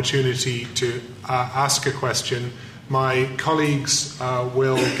everyone an opportunity to ask a question. My colleagues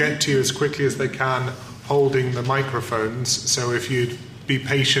will get to you as quickly as they can, holding the microphones, so if you'd be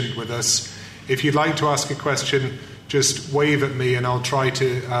patient with us. If you'd like to ask a question, just wave at me and I'll try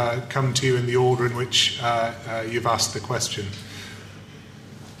to come to you in the order in which you've asked the question.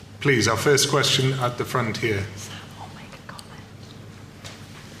 Please, our first question at the front here.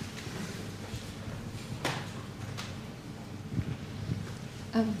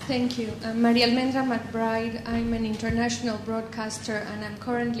 Thank you. I'm Maria Almendra McBride. I'm an international broadcaster and I'm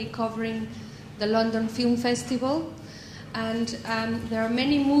currently covering the London Film Festival. And there are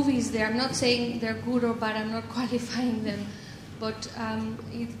many movies there. I'm not saying they're good or bad, I'm not qualifying them. But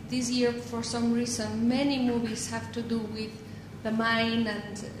this year, for some reason, many movies have to do with the mind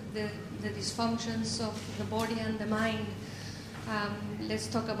and the the dysfunctions of the body and the mind. Let's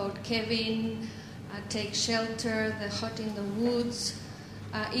talk about Kevin, Take Shelter, The Hut in the Woods,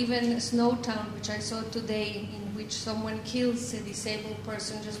 even Snowtown, which I saw today, in which someone kills a disabled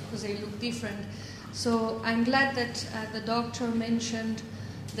person just because they look different. So I'm glad that the doctor mentioned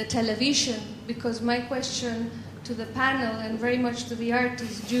the television, because my question to the panel, and very much to the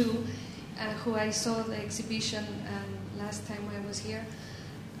artist Ju, who I saw the exhibition last time I was here,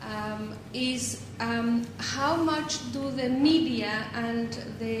 is how much do the media and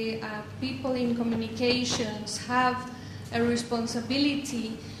the people in communications have a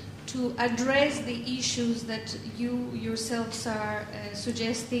responsibility to address the issues that you yourselves are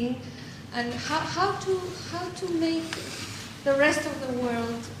suggesting, and how to make the rest of the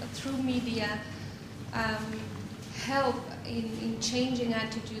world through media help in changing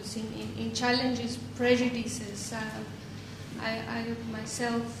attitudes, in challenges, prejudices. I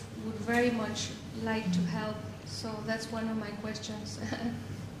myself would very much like to help, so that's one of my questions.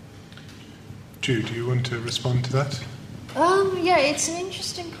 Ju, do you want to respond to that? Yeah, it's an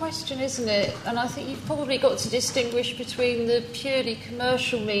interesting question, isn't it? And I think you've probably got to distinguish between the purely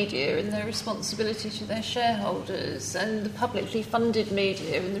commercial media and their responsibility to their shareholders, and the publicly funded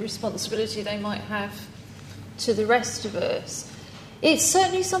media and the responsibility they might have to the rest of us. It's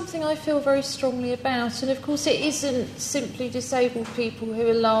certainly something I feel very strongly about, and of course it isn't simply disabled people who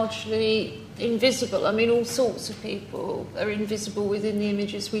are largely invisible. I mean, all sorts of people are invisible within the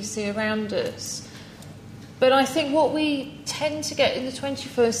images we see around us. But I think what we tend to get in the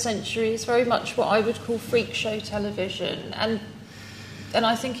 21st century is very much what I would call freak show television. And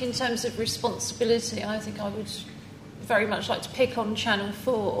I think in terms of responsibility, I think I would very much like to pick on Channel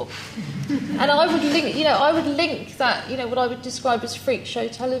 4. And I would link that, what I would describe as freak show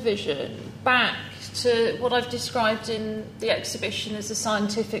television back to what I've described in the exhibition as a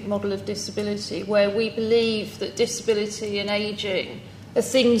scientific model of disability, where we believe that disability and ageing are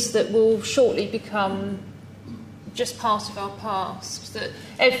things that will shortly become just part of our past, that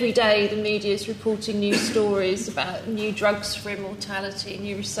every day the media is reporting new stories about new drugs for immortality,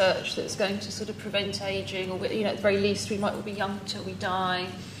 new research that's going to sort of prevent ageing, or, at the very least we might all be young until we die.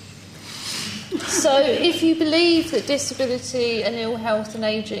 So if you believe that disability and ill health and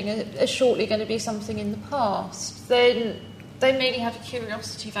ageing are shortly going to be something in the past, then they merely have a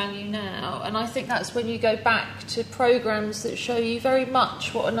curiosity value now. And I think that's when you go back to programmes that show you very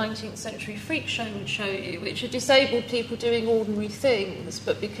much what a 19th century freak show would show you, which are disabled people doing ordinary things,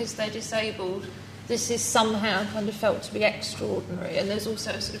 but because they're disabled, this is somehow kind of felt to be extraordinary. And there's also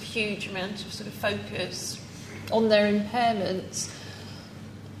a sort of huge amount of sort of focus on their impairments.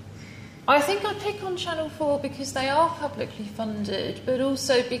 I think I pick on Channel 4 because they are publicly funded, but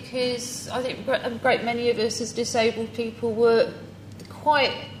also because I think a great many of us as disabled people were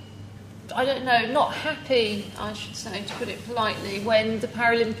quite, not happy, I should say, to put it politely, when the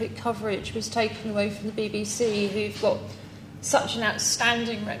Paralympic coverage was taken away from the BBC, who've got such an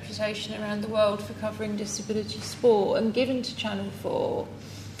outstanding reputation around the world for covering disability sport, and given to Channel 4.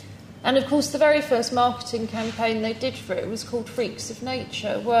 And of course the very first marketing campaign they did for it was called Freaks of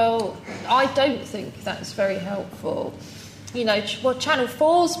Nature. Well, I don't think that's very helpful. Channel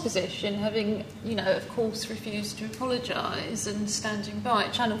 4's position, having, of course refused to apologise and standing by,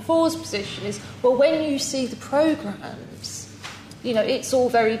 Channel 4's position is, well, when you see the programmes, it's all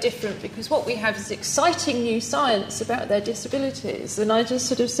very different, because what we have is exciting new science about their disabilities. And I just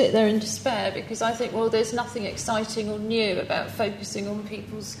sort of sit there in despair, because I think, well, there's nothing exciting or new about focusing on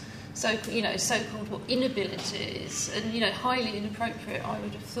people's so-called inabilities, and highly inappropriate, I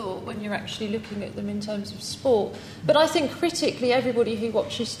would have thought, when you're actually looking at them in terms of sport. But I think critically everybody who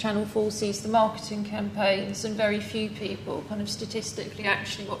watches Channel 4 sees the marketing campaigns, and very few people kind of statistically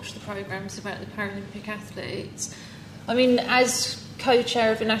actually watch the programmes about the Paralympic athletes. I mean, as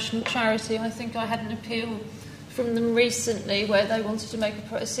co-chair of a national charity, I think I had an appeal from them recently where they wanted to make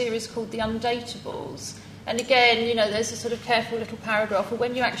a series called The Undateables. And again, there's a sort of careful little paragraph where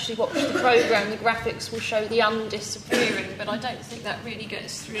when you actually watch the programme, the graphics will show the undisappearing, but I don't think that really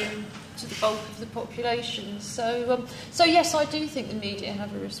gets through to the bulk of the population. So yes, I do think the media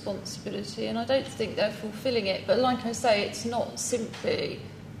have a responsibility, and I don't think they're fulfilling it. But like I say, it's not simply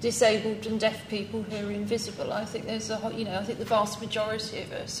disabled and deaf people who are invisible. I think I think the vast majority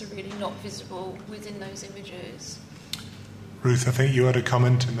of us are really not visible within those images. Ruth, I think you had a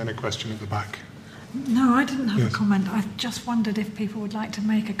comment and then a question at the back. No, I didn't have a comment. I just wondered if people would like to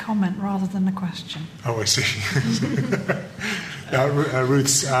make a comment rather than a question. Oh, I see.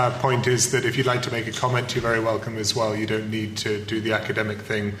 Ruth's point is that if you'd like to make a comment, you're very welcome as well. You don't need to do the academic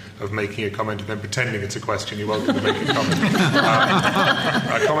thing of making a comment and then pretending it's a question. You're welcome to make a comment.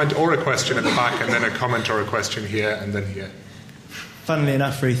 A comment or a question at the back, and then a comment or a question here, and then here. Funnily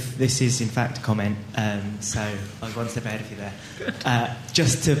enough, Ruth, this is in fact a comment, so I was one step ahead of you there.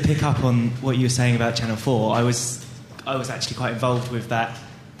 Just to pick up on what you were saying about Channel 4, I was actually quite involved with that,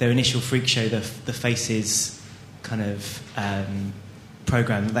 their initial freak show, the Faces kind of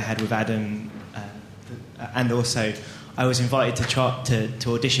programme that they had with Adam, and also I was invited to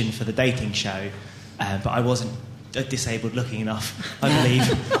audition for the dating show, but I wasn't disabled looking enough, I believe,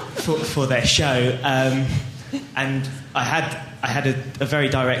 for their show. And I had a very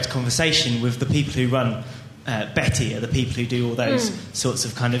direct conversation with the people who run Betty, are the people who do all those sorts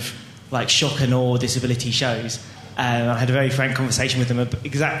of kind of like shock and awe disability shows. I had a very frank conversation with them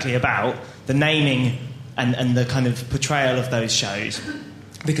exactly about the naming and the kind of portrayal of those shows,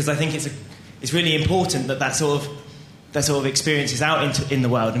 because I think it's really important that sort of experience is out in the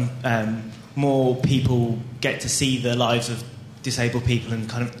world, and more people get to see the lives of disabled people and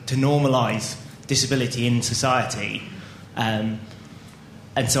kind of to normalise disability in society. And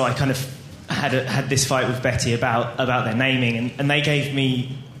so I kind of had this fight with Betty about their naming, and they gave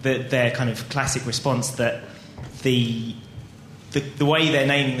me their kind of classic response that the way they're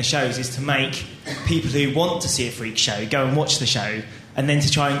naming the shows is to make people who want to see a freak show go and watch the show, and then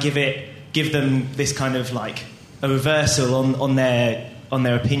to try and give them this kind of like a reversal on their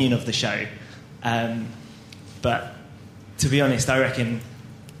opinion of the show. But to be honest, I reckon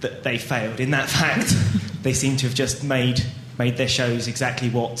that they failed in that fact. They seem to have just made their shows exactly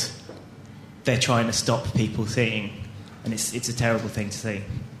what they're trying to stop people seeing, and it's a terrible thing to see.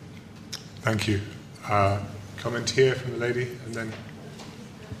 Thank you. Comment here from the lady, and then...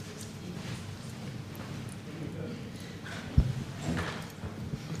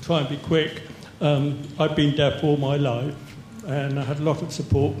 I'll try and be quick. I've been deaf all my life, and I had a lot of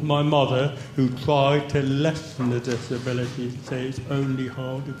support from my mother, who tried to lessen the disability, to say it's only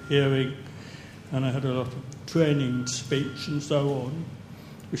hard of hearing, and I had a lot of training, speech and so on,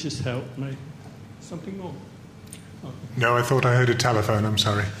 which has helped me. Something more? Okay. No, I thought I heard a telephone, I'm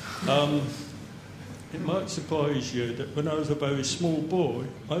sorry. It might surprise you that when I was a very small boy,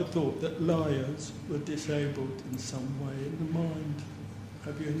 I thought that liars were disabled in some way in the mind.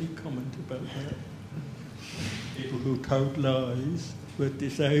 Have you any comment about that? People who told lies were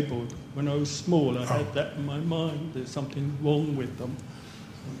disabled. When I was small, I had that in my mind. There's something wrong with them.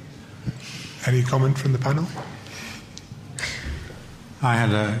 Any comment from the panel? I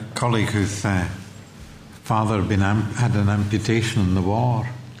had a colleague whose father had an amputation in the war,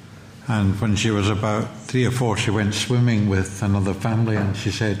 and when she was about 3 or 4, she went swimming with another family, and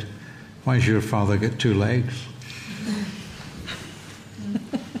she said, "Why does your father get 2 legs?"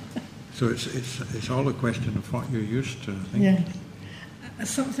 So it's all a question of what you're used to, I think. Yeah.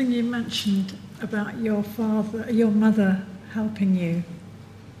 Something you mentioned about your mother helping you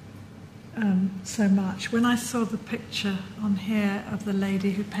so much. When I saw the picture on here of the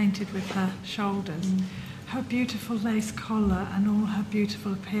lady who painted with her shoulders, her beautiful lace collar and all her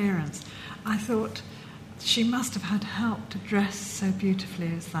beautiful appearance, I thought she must have had help to dress so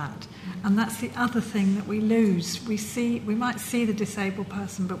beautifully as that. And that's the other thing that we lose. We might see the disabled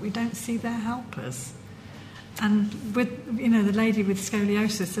person, but we don't see their helpers. And with the lady with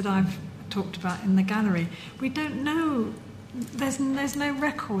scoliosis that I've talked about in the gallery, we don't know. There's no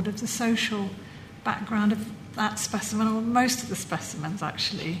record of the social background of that specimen, or most of the specimens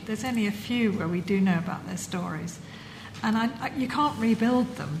actually. There's only a few where we do know about their stories. And you can't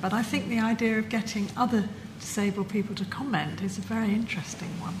rebuild them, but I think the idea of getting other disabled people to comment is a very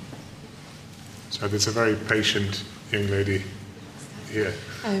interesting one. So there's a very patient young lady here.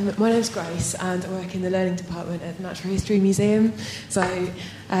 My name's Grace, and I work in the Learning Department at the Natural History Museum. So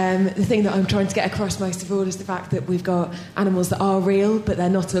the thing that I'm trying to get across most of all is the fact that we've got animals that are real, but they're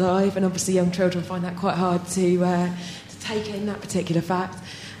not alive, and obviously young children find that quite hard to take in, that particular fact.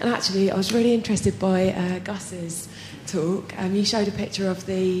 And actually, I was really interested by Gus's talk. You showed a picture of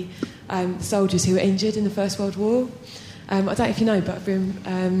the soldiers who were injured in the First World War. I don't know if you know, but I've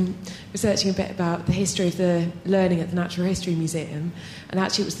been researching a bit about the history of the learning at the Natural History Museum, and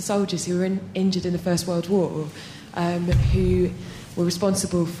actually it was the soldiers who were injured in the First World War who were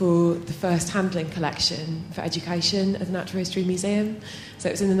responsible for the first handling collection for education at the Natural History Museum. So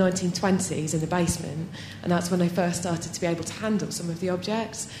it was in the 1920s in the basement, and that's when they first started to be able to handle some of the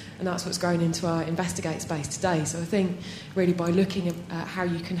objects, and that's what's grown into our Investigate space today. So I think really by looking at how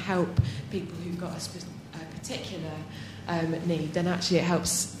you can help people who've got a particular need, then actually it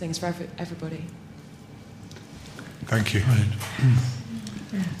helps things for everybody. Thank you. Right.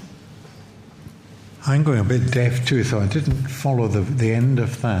 I'm going a bit deaf too, so I didn't follow the end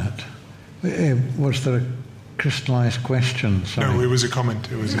of that. Was there a crystallised question? Sorry. No, it was a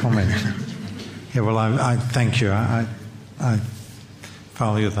comment. It was a comment. Yeah, well, I thank you. I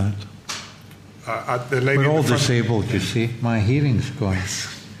value that. We're all disabled, you see. My hearing's going.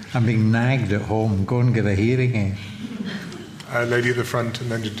 I'm being nagged at home. Go and get a hearing aid. Lady at the front, and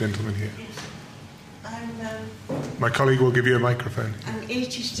then the gentleman here. My colleague will give you a microphone. I'm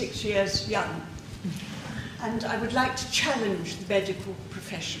 86 years young, and I would like to challenge the medical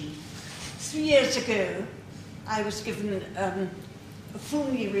profession. 3 years ago, I was given a full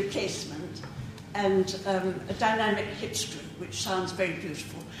knee replacement and a dynamic hip screw, which sounds very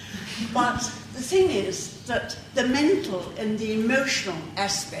beautiful. But the thing is that the mental and the emotional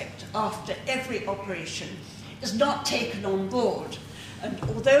aspect after every operation is not taken on board. And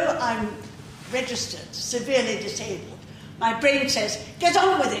although I'm registered severely disabled, my brain says, get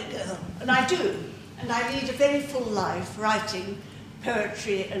on with it, girl. And I do. And I lead a very full life writing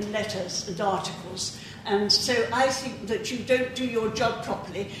poetry and letters and articles. And so I think that you don't do your job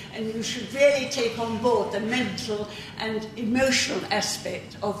properly, and you should really take on board the mental and emotional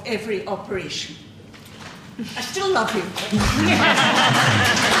aspect of every operation. I still love you.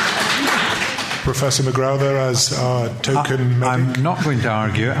 Professor McGrowther as our token medic. I'm not going to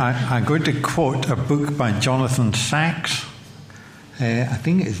argue. I'm going to quote a book by Jonathan Sacks. I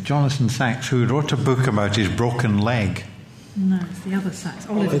think it's Jonathan Sacks who wrote a book about his broken leg. No, it's the other Sacks.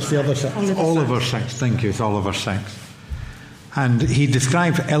 Oliver Sacks. Thank you. It's Oliver Sacks. And he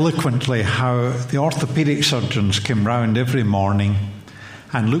described eloquently how the orthopaedic surgeons came round every morning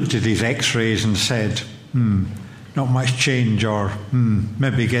and looked at his x-rays and said, not much change, or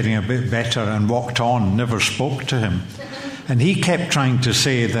maybe getting a bit better, and walked on, never spoke to him. And he kept trying to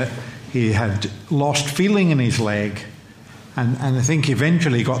say that he had lost feeling in his leg, and I think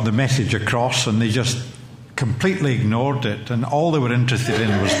eventually got the message across, and they just completely ignored it, and all they were interested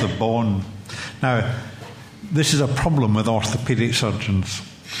in was the bone. Now, this is a problem with orthopaedic surgeons,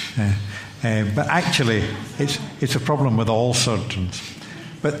 but actually it's a problem with all surgeons.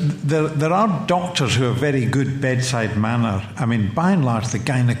 But there are doctors who have very good bedside manner. I mean, by and large, the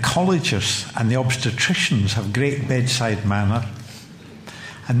gynecologists and the obstetricians have great bedside manner,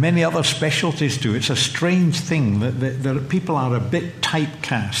 and many other specialties do. It's a strange thing that people are a bit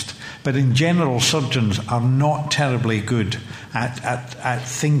typecast, but in general, surgeons are not terribly good at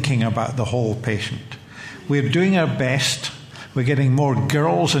thinking about the whole patient. We're doing our best. We're getting more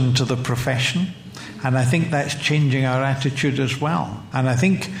girls into the profession, and I think that's changing our attitude as well. And I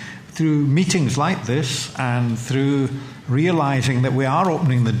think through meetings like this and through realising that we are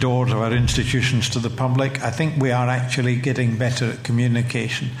opening the doors of our institutions to the public, I think we are actually getting better at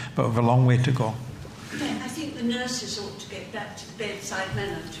communication, but we have a long way to go. Yeah, I think the nurses ought to get back to bedside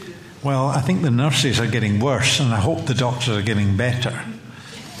manner too. Well, I think the nurses are getting worse, and I hope the doctors are getting better.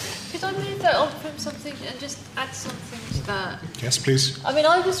 Could I move that on from something and just add something to that? Yes, please. I mean,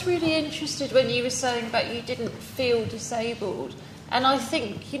 I was really interested when you were saying about you didn't feel disabled. And I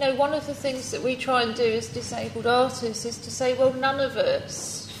think, one of the things that we try and do as disabled artists is to say, well, none of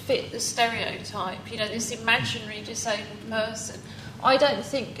us fit the stereotype, this imaginary disabled person. I don't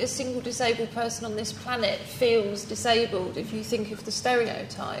think a single disabled person on this planet feels disabled if you think of the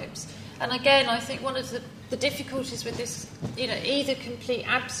stereotypes. And again, I think one of the difficulties with this, either complete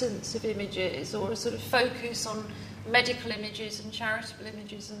absence of images or a sort of focus on medical images and charitable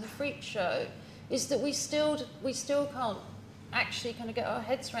images and the freak show, is that we still can't actually kind of get our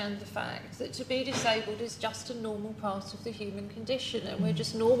heads around the fact that to be disabled is just a normal part of the human condition, and we're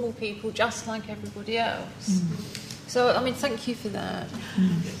just normal people just like everybody else. So, I mean, thank you for that.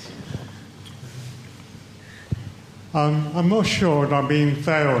 I'm not sure if I'm being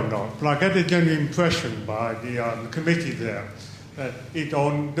fair or not, but I get a general impression by the committee there that it's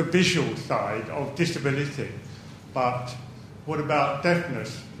on the visual side of disability. But what about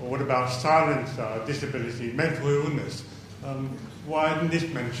deafness? Or what about silent disability, mental illness? Why isn't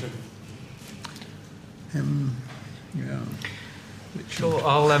this mentioned? Sure,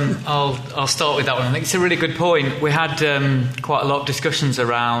 I'll start with that one. I think it's a really good point. We had quite a lot of discussions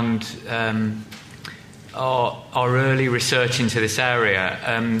around our early research into this area.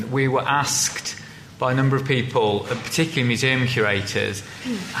 We were asked by a number of people, particularly museum curators,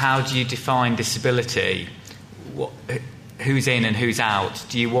 how do you define disability? Who's in and who's out?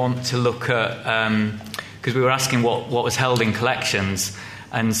 Do you want to look at... because we were asking what was held in collections,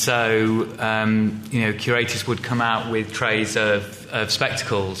 and so curators would come out with trays of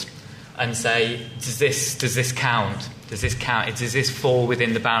spectacles and say, does this count? Does this fall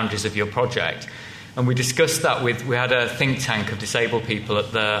within the boundaries of your project? And we discussed that we had a think tank of disabled people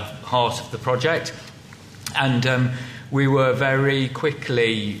at the heart of the project. And we were very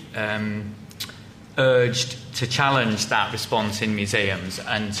quickly urged to challenge that response in museums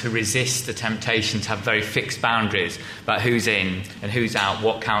and to resist the temptation to have very fixed boundaries about who's in and who's out,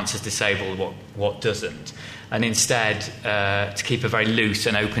 what counts as disabled, what doesn't, and instead to keep a very loose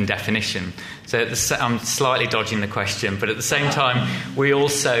and open definition. So I'm slightly dodging the question, but at the same time, we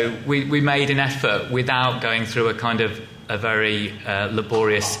also we made an effort without going through a kind of a very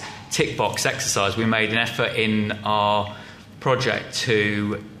laborious tick box exercise. We made an effort in our project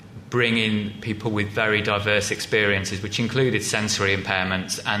to bring in people with very diverse experiences, which included sensory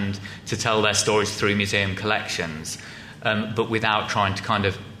impairments, and to tell their stories through museum collections, but without trying to kind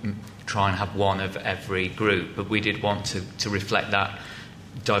of try and have one of every group. But we did want to reflect that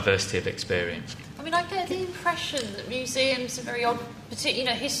diversity of experience. I mean, I get the impression that museums are very,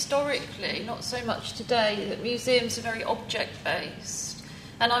 particularly, historically, not so much today, that museums are very object-based.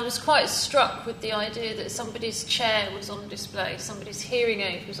 And I was quite struck with the idea that somebody's chair was on display, somebody's hearing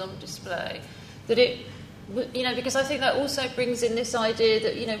aid was on display. That it, because I think that also brings in this idea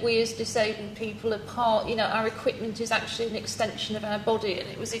that, we as disabled people are part, our equipment is actually an extension of our body. And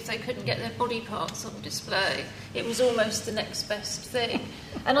it was if they couldn't get their body parts on display, it was almost the next best thing.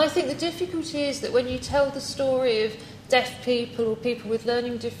 And I think the difficulty is that when you tell the story of deaf people or people with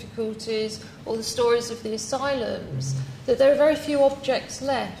learning difficulties or the stories of the asylums, that there are very few objects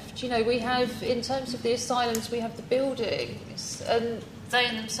left. We have, in terms of the asylums, we have the buildings, and they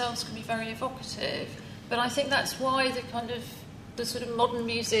in themselves can be very evocative. But I think that's why the sort of modern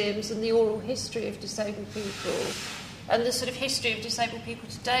museums and the oral history of disabled people and the sort of history of disabled people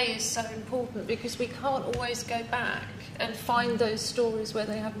today is so important, because we can't always go back and find those stories where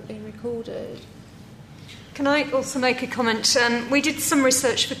they haven't been recorded. Can I also make a comment? We did some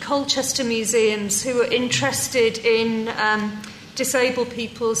research for Colchester museums who were interested in disabled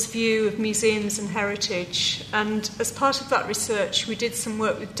people's view of museums and heritage. And as part of that research, we did some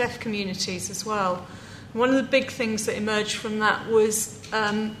work with deaf communities as well. One of the big things that emerged from that was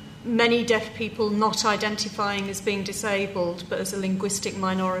many deaf people not identifying as being disabled, but as a linguistic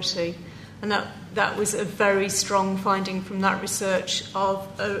minority. And that was a very strong finding from that research of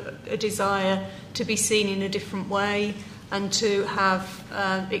a desire to be seen in a different way and to have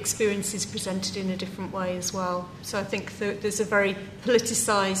experiences presented in a different way as well. So I think there's a very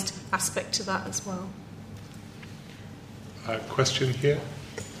politicised aspect to that as well. Question here?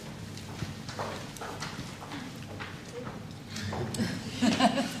 I'm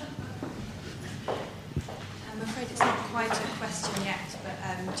afraid it's not quite a question yet, but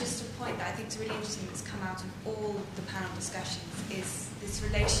just a point that I think is really interesting that's come out of all the panel discussions is this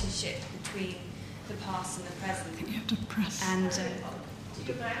relationship between the past and the present. I think you have to press. And No,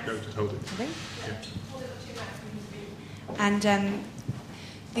 just hold it. Yeah. And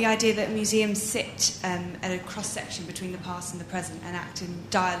the idea that museums sit at a cross-section between the past and the present and act in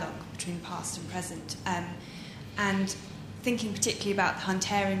dialogue between past and present. And thinking particularly about the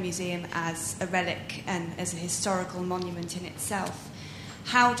Hunterian Museum as a relic and as a historical monument in itself,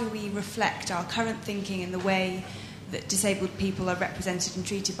 how do we reflect our current thinking in the way that disabled people are represented and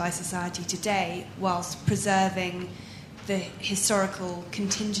treated by society today, whilst preserving the historical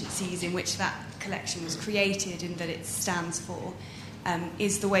contingencies in which that collection was created and that it stands for?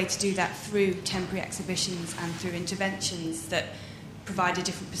 Is the way to do that through temporary exhibitions and through interventions that provide a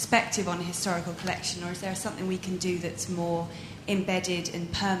different perspective on a historical collection, or is there something we can do that's more embedded and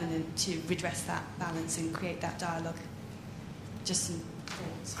permanent to redress that balance and create that dialogue? Just some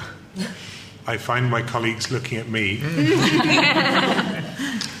thoughts. I find my colleagues looking at me.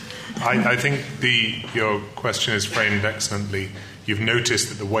 I think your question is framed excellently. You've noticed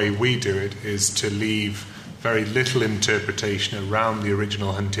that the way we do it is to leave very little interpretation around the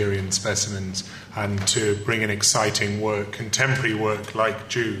original Hunterian specimens and to bring in exciting work, contemporary work like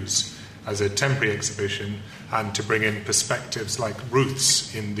Jews as a temporary exhibition, and to bring in perspectives like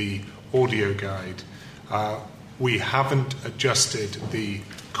Ruth's in the audio guide. We haven't adjusted the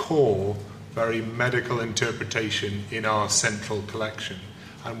core, very medical interpretation in our central collection,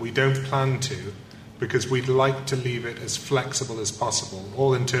 and we don't plan to, because we'd like to leave it as flexible as possible.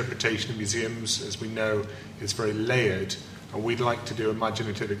 All interpretation in museums, as we know, is very layered, and we'd like to do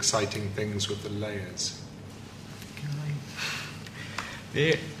imaginative, exciting things with the layers.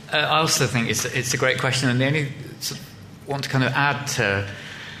 I also think it's a great question, and the only want to kind of add to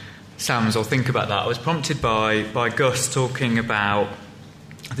Sam's or think about that, I was prompted by Gus talking about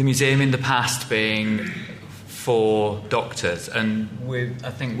the museum in the past being for doctors, and I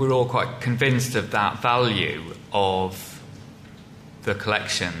think we're all quite convinced of that value of the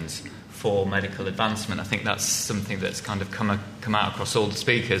collections for medical advancement. I think that's something that's kind of come out across all the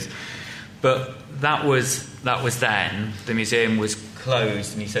speakers. But that was then. The museum was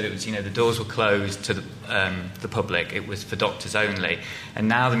closed, and you said it was, the doors were closed to the public. It was for doctors only. And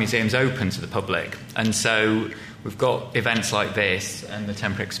now the museum's open to the public. And so we've got events like this and the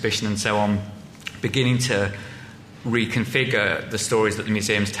temporary exhibition and so on beginning to reconfigure the stories that the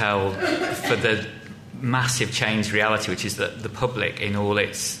museums tell for the massive change reality, which is that the public in all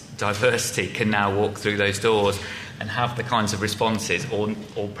its diversity can now walk through those doors and have the kinds of responses, or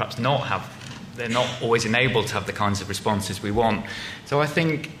perhaps not have. They're not always enabled to have the kinds of responses we want. So I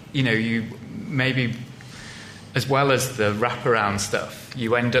think, you maybe, as well as the wraparound stuff,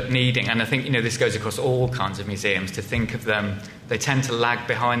 you end up needing, and I think, this goes across all kinds of museums, to think of them, they tend to lag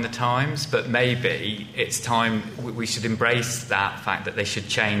behind the times, but maybe it's time we should embrace that fact that they should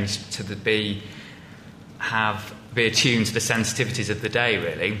change to be attuned to the sensitivities of the day,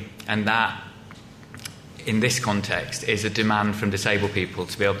 really, and that, in this context, is a demand from disabled people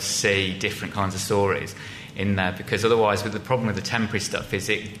to be able to see different kinds of stories in there, because otherwise, the problem with the temporary stuff is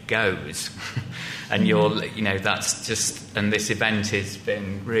it goes, and that's just, and this event has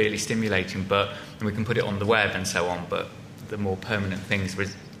been really stimulating, and we can put it on the web and so on, but the more permanent things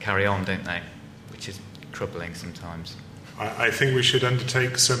carry on, don't they? Which is troubling sometimes. I think we should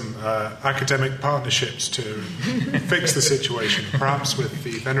undertake some academic partnerships to fix the situation, perhaps with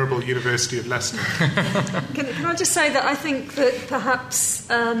the Venerable University of Leicester. Can I just say that I think that perhaps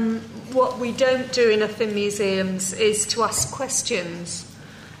what we don't do enough in museums is to ask questions,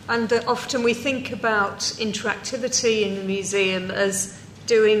 and that often we think about interactivity in the museum as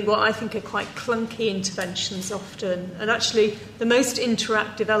doing what I think are quite clunky interventions often. And actually, the most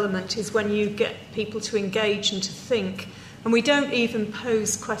interactive element is when you get people to engage and to think. And we don't even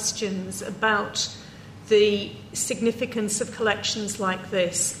pose questions about the significance of collections like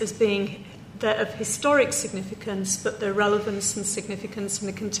this as being they're of historic significance, but their relevance and significance in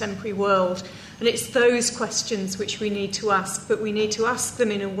the contemporary world. And it's those questions which we need to ask, but we need to ask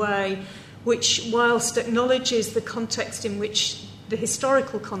them in a way which, whilst acknowledges the context in which the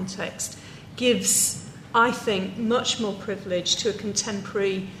historical context, gives, I think, much more privilege to a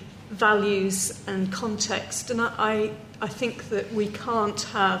contemporary values and context. And I think that we can't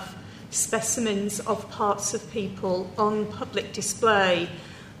have specimens of parts of people on public display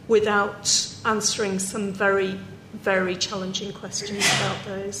without answering some very, very challenging questions about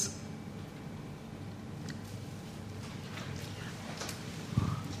those.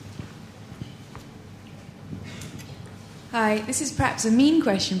 Hi, this is perhaps a mean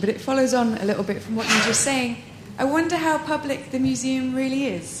question, but it follows on a little bit from what you were just saying. I wonder how public the museum really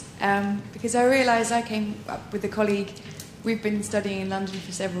is, because I realise I came up with a colleague. We've been studying in London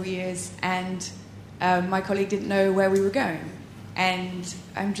for several years, and my colleague didn't know where we were going. And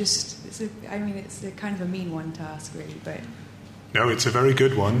it's a kind of a mean one to ask, really. But no, it's a very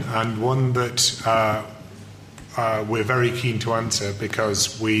good one, and one that we're very keen to answer,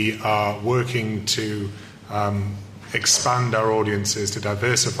 because we are working to expand our audiences, to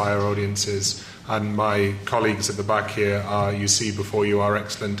diversify our audiences. And my colleagues at the back here you see before you, our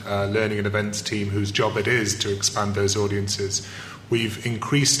excellent learning and events team, whose job it is to expand those audiences. We've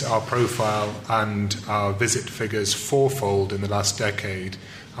increased our profile and our visit figures fourfold in the last decade,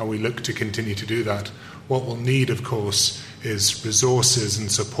 and we look to continue to do that. What we'll need, of course, is resources and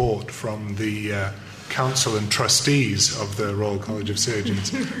support from the Council and Trustees of the Royal College of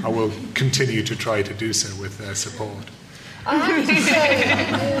Surgeons. I will continue to try to do so with their support. I have to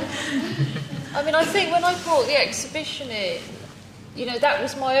say, I think when I brought the exhibition in, that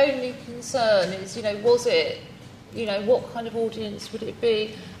was my only concern is, was it, what kind of audience would it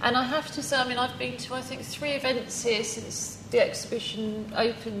be? And I have to say, I've been to, I think, 3 events here since the exhibition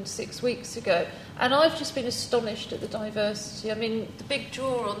opened 6 weeks ago, and I've just been astonished at the diversity. The big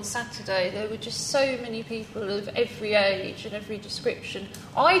draw on Saturday, there were just so many people of every age and every description.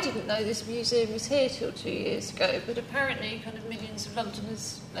 I didn't know this museum was here till 2 years ago, but apparently kind of millions of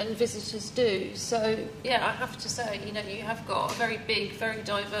Londoners and visitors do. So, yeah, I have to say, you have got a very big, very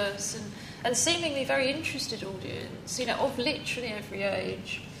diverse and seemingly very interested audience, of literally every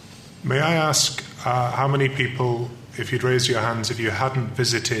age. May I ask how many people, if you'd raise your hands, if you hadn't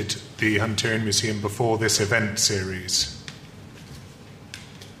visited the Hunterian Museum before this event series?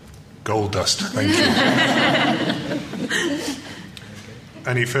 Gold dust, thank you.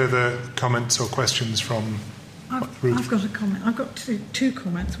 Any further comments or questions from Ruth? I've got a comment. I've got two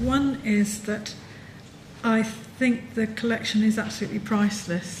comments. One is that I think the collection is absolutely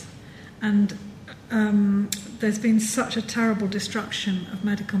priceless, and there's been such a terrible destruction of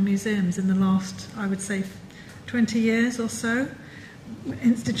medical museums in the last, I would say, 20 years or so,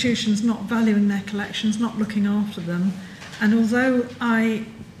 institutions not valuing their collections, not looking after them. And although I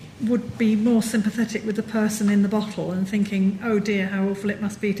would be more sympathetic with the person in the bottle and thinking, oh dear, how awful it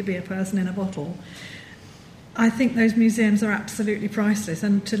must be to be a person in a bottle, I think those museums are absolutely priceless.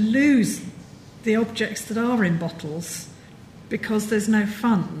 And to lose the objects that are in bottles because there's no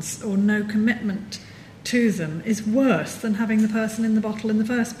funds or no commitment to them is worse than having the person in the bottle in the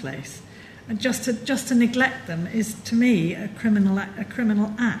first place. And just to neglect them is, to me, a criminal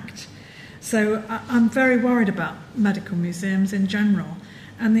act. So I'm very worried about medical museums in general.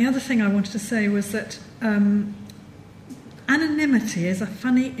 And the other thing I wanted to say was that anonymity is a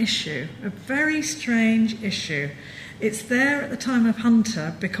funny issue, a very strange issue. It's there at the time of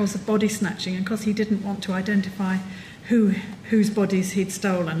Hunter because of body snatching and because he didn't want to identify whose bodies he'd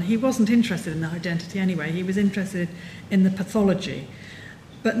stolen. He wasn't interested in the identity anyway. He was interested in the pathology.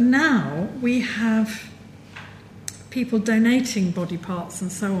 But now we have people donating body parts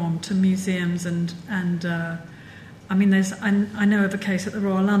and so on to museums and I mean, I know of a case at the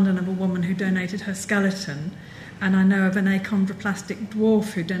Royal London of a woman who donated her skeleton, and I know of an achondroplastic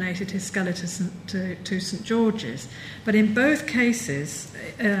dwarf who donated his skeleton to St George's. But in both cases,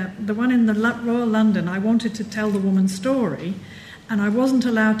 the one in the Royal London, I wanted to tell the woman's story, and I wasn't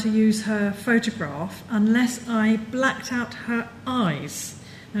allowed to use her photograph unless I blacked out her eyes.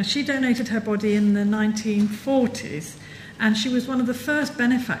 Now, she donated her body in the 1940s, and she was one of the first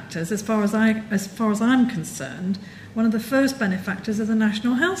benefactors, as far as I'm concerned, one of the first benefactors of the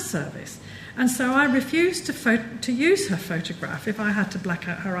National Health Service. And so I refused to use her photograph if I had to black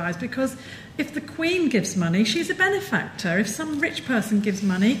out her eyes, because if the Queen gives money, she's a benefactor. If some rich person gives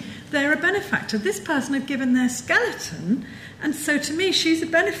money, they're a benefactor. This person had given their skeleton, and so to me she's a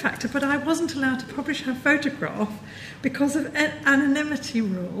benefactor, but I wasn't allowed to publish her photograph because of anonymity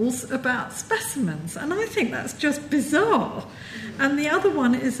rules about specimens. And I think that's just bizarre. And the other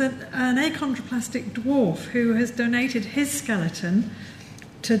one is an achondroplastic dwarf who has donated his skeleton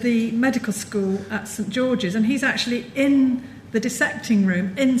to the medical school at St George's, and he's actually in the dissecting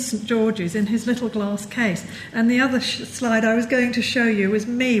room in St George's in his little glass case. And the other slide I was going to show you was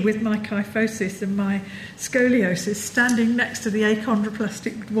me with my kyphosis and my scoliosis standing next to the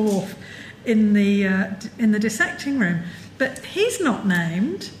achondroplastic dwarf in the dissecting room. But he's not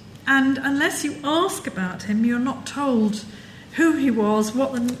named, and unless you ask about him, you're not told who he was,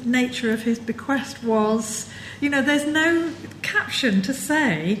 what the nature of his bequest was. You know, there's no caption to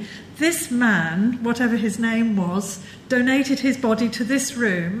say, this man, whatever his name was, donated his body to this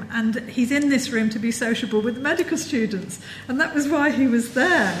room, and he's in this room to be sociable with the medical students. And that was why he was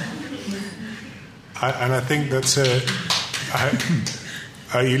there. And I think that's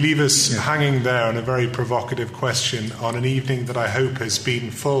you leave us hanging there on a very provocative question on an evening that I hope has been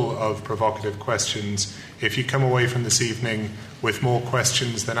full of provocative questions. If you come away from this evening with more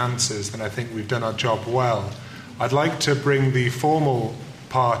questions than answers, then I think we've done our job well. I'd like to bring the formal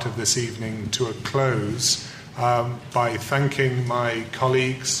part of this evening to a close by thanking my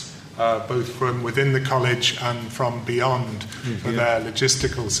colleagues, both from within the college and from beyond, for their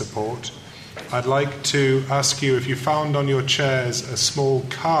logistical support. I'd like to ask you if you found on your chairs a small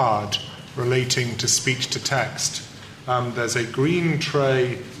card relating to speech to text. There's a green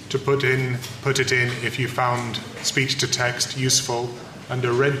tray to put it in if you found speech to text useful, and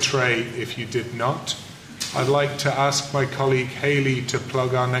a red tray if you did not. I'd like to ask my colleague Hayley to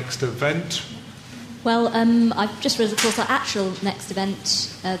plug our next event. Well, I've just realised, of course, our actual next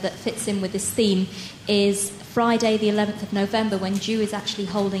event that fits in with this theme is Friday the 11th of November, when Dew is actually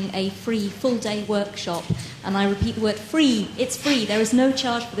holding a free full-day workshop. And I repeat the word free. It's free. There is no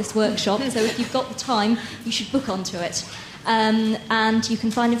charge for this workshop, so if you've got the time, you should book onto it. And you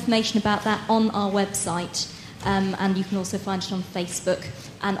can find information about that on our website, and you can also find it on Facebook.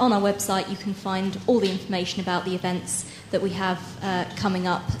 And on our website you can find all the information about the events that we have coming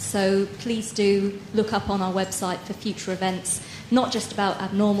up. So please do look up on our website for future events, not just about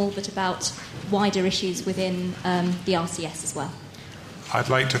abnormal, but about wider issues within the RCS as well. I'd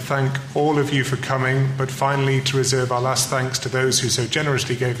like to thank all of you for coming, but finally to reserve our last thanks to those who so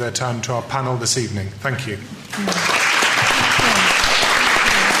generously gave their time to our panel this evening. Thank you.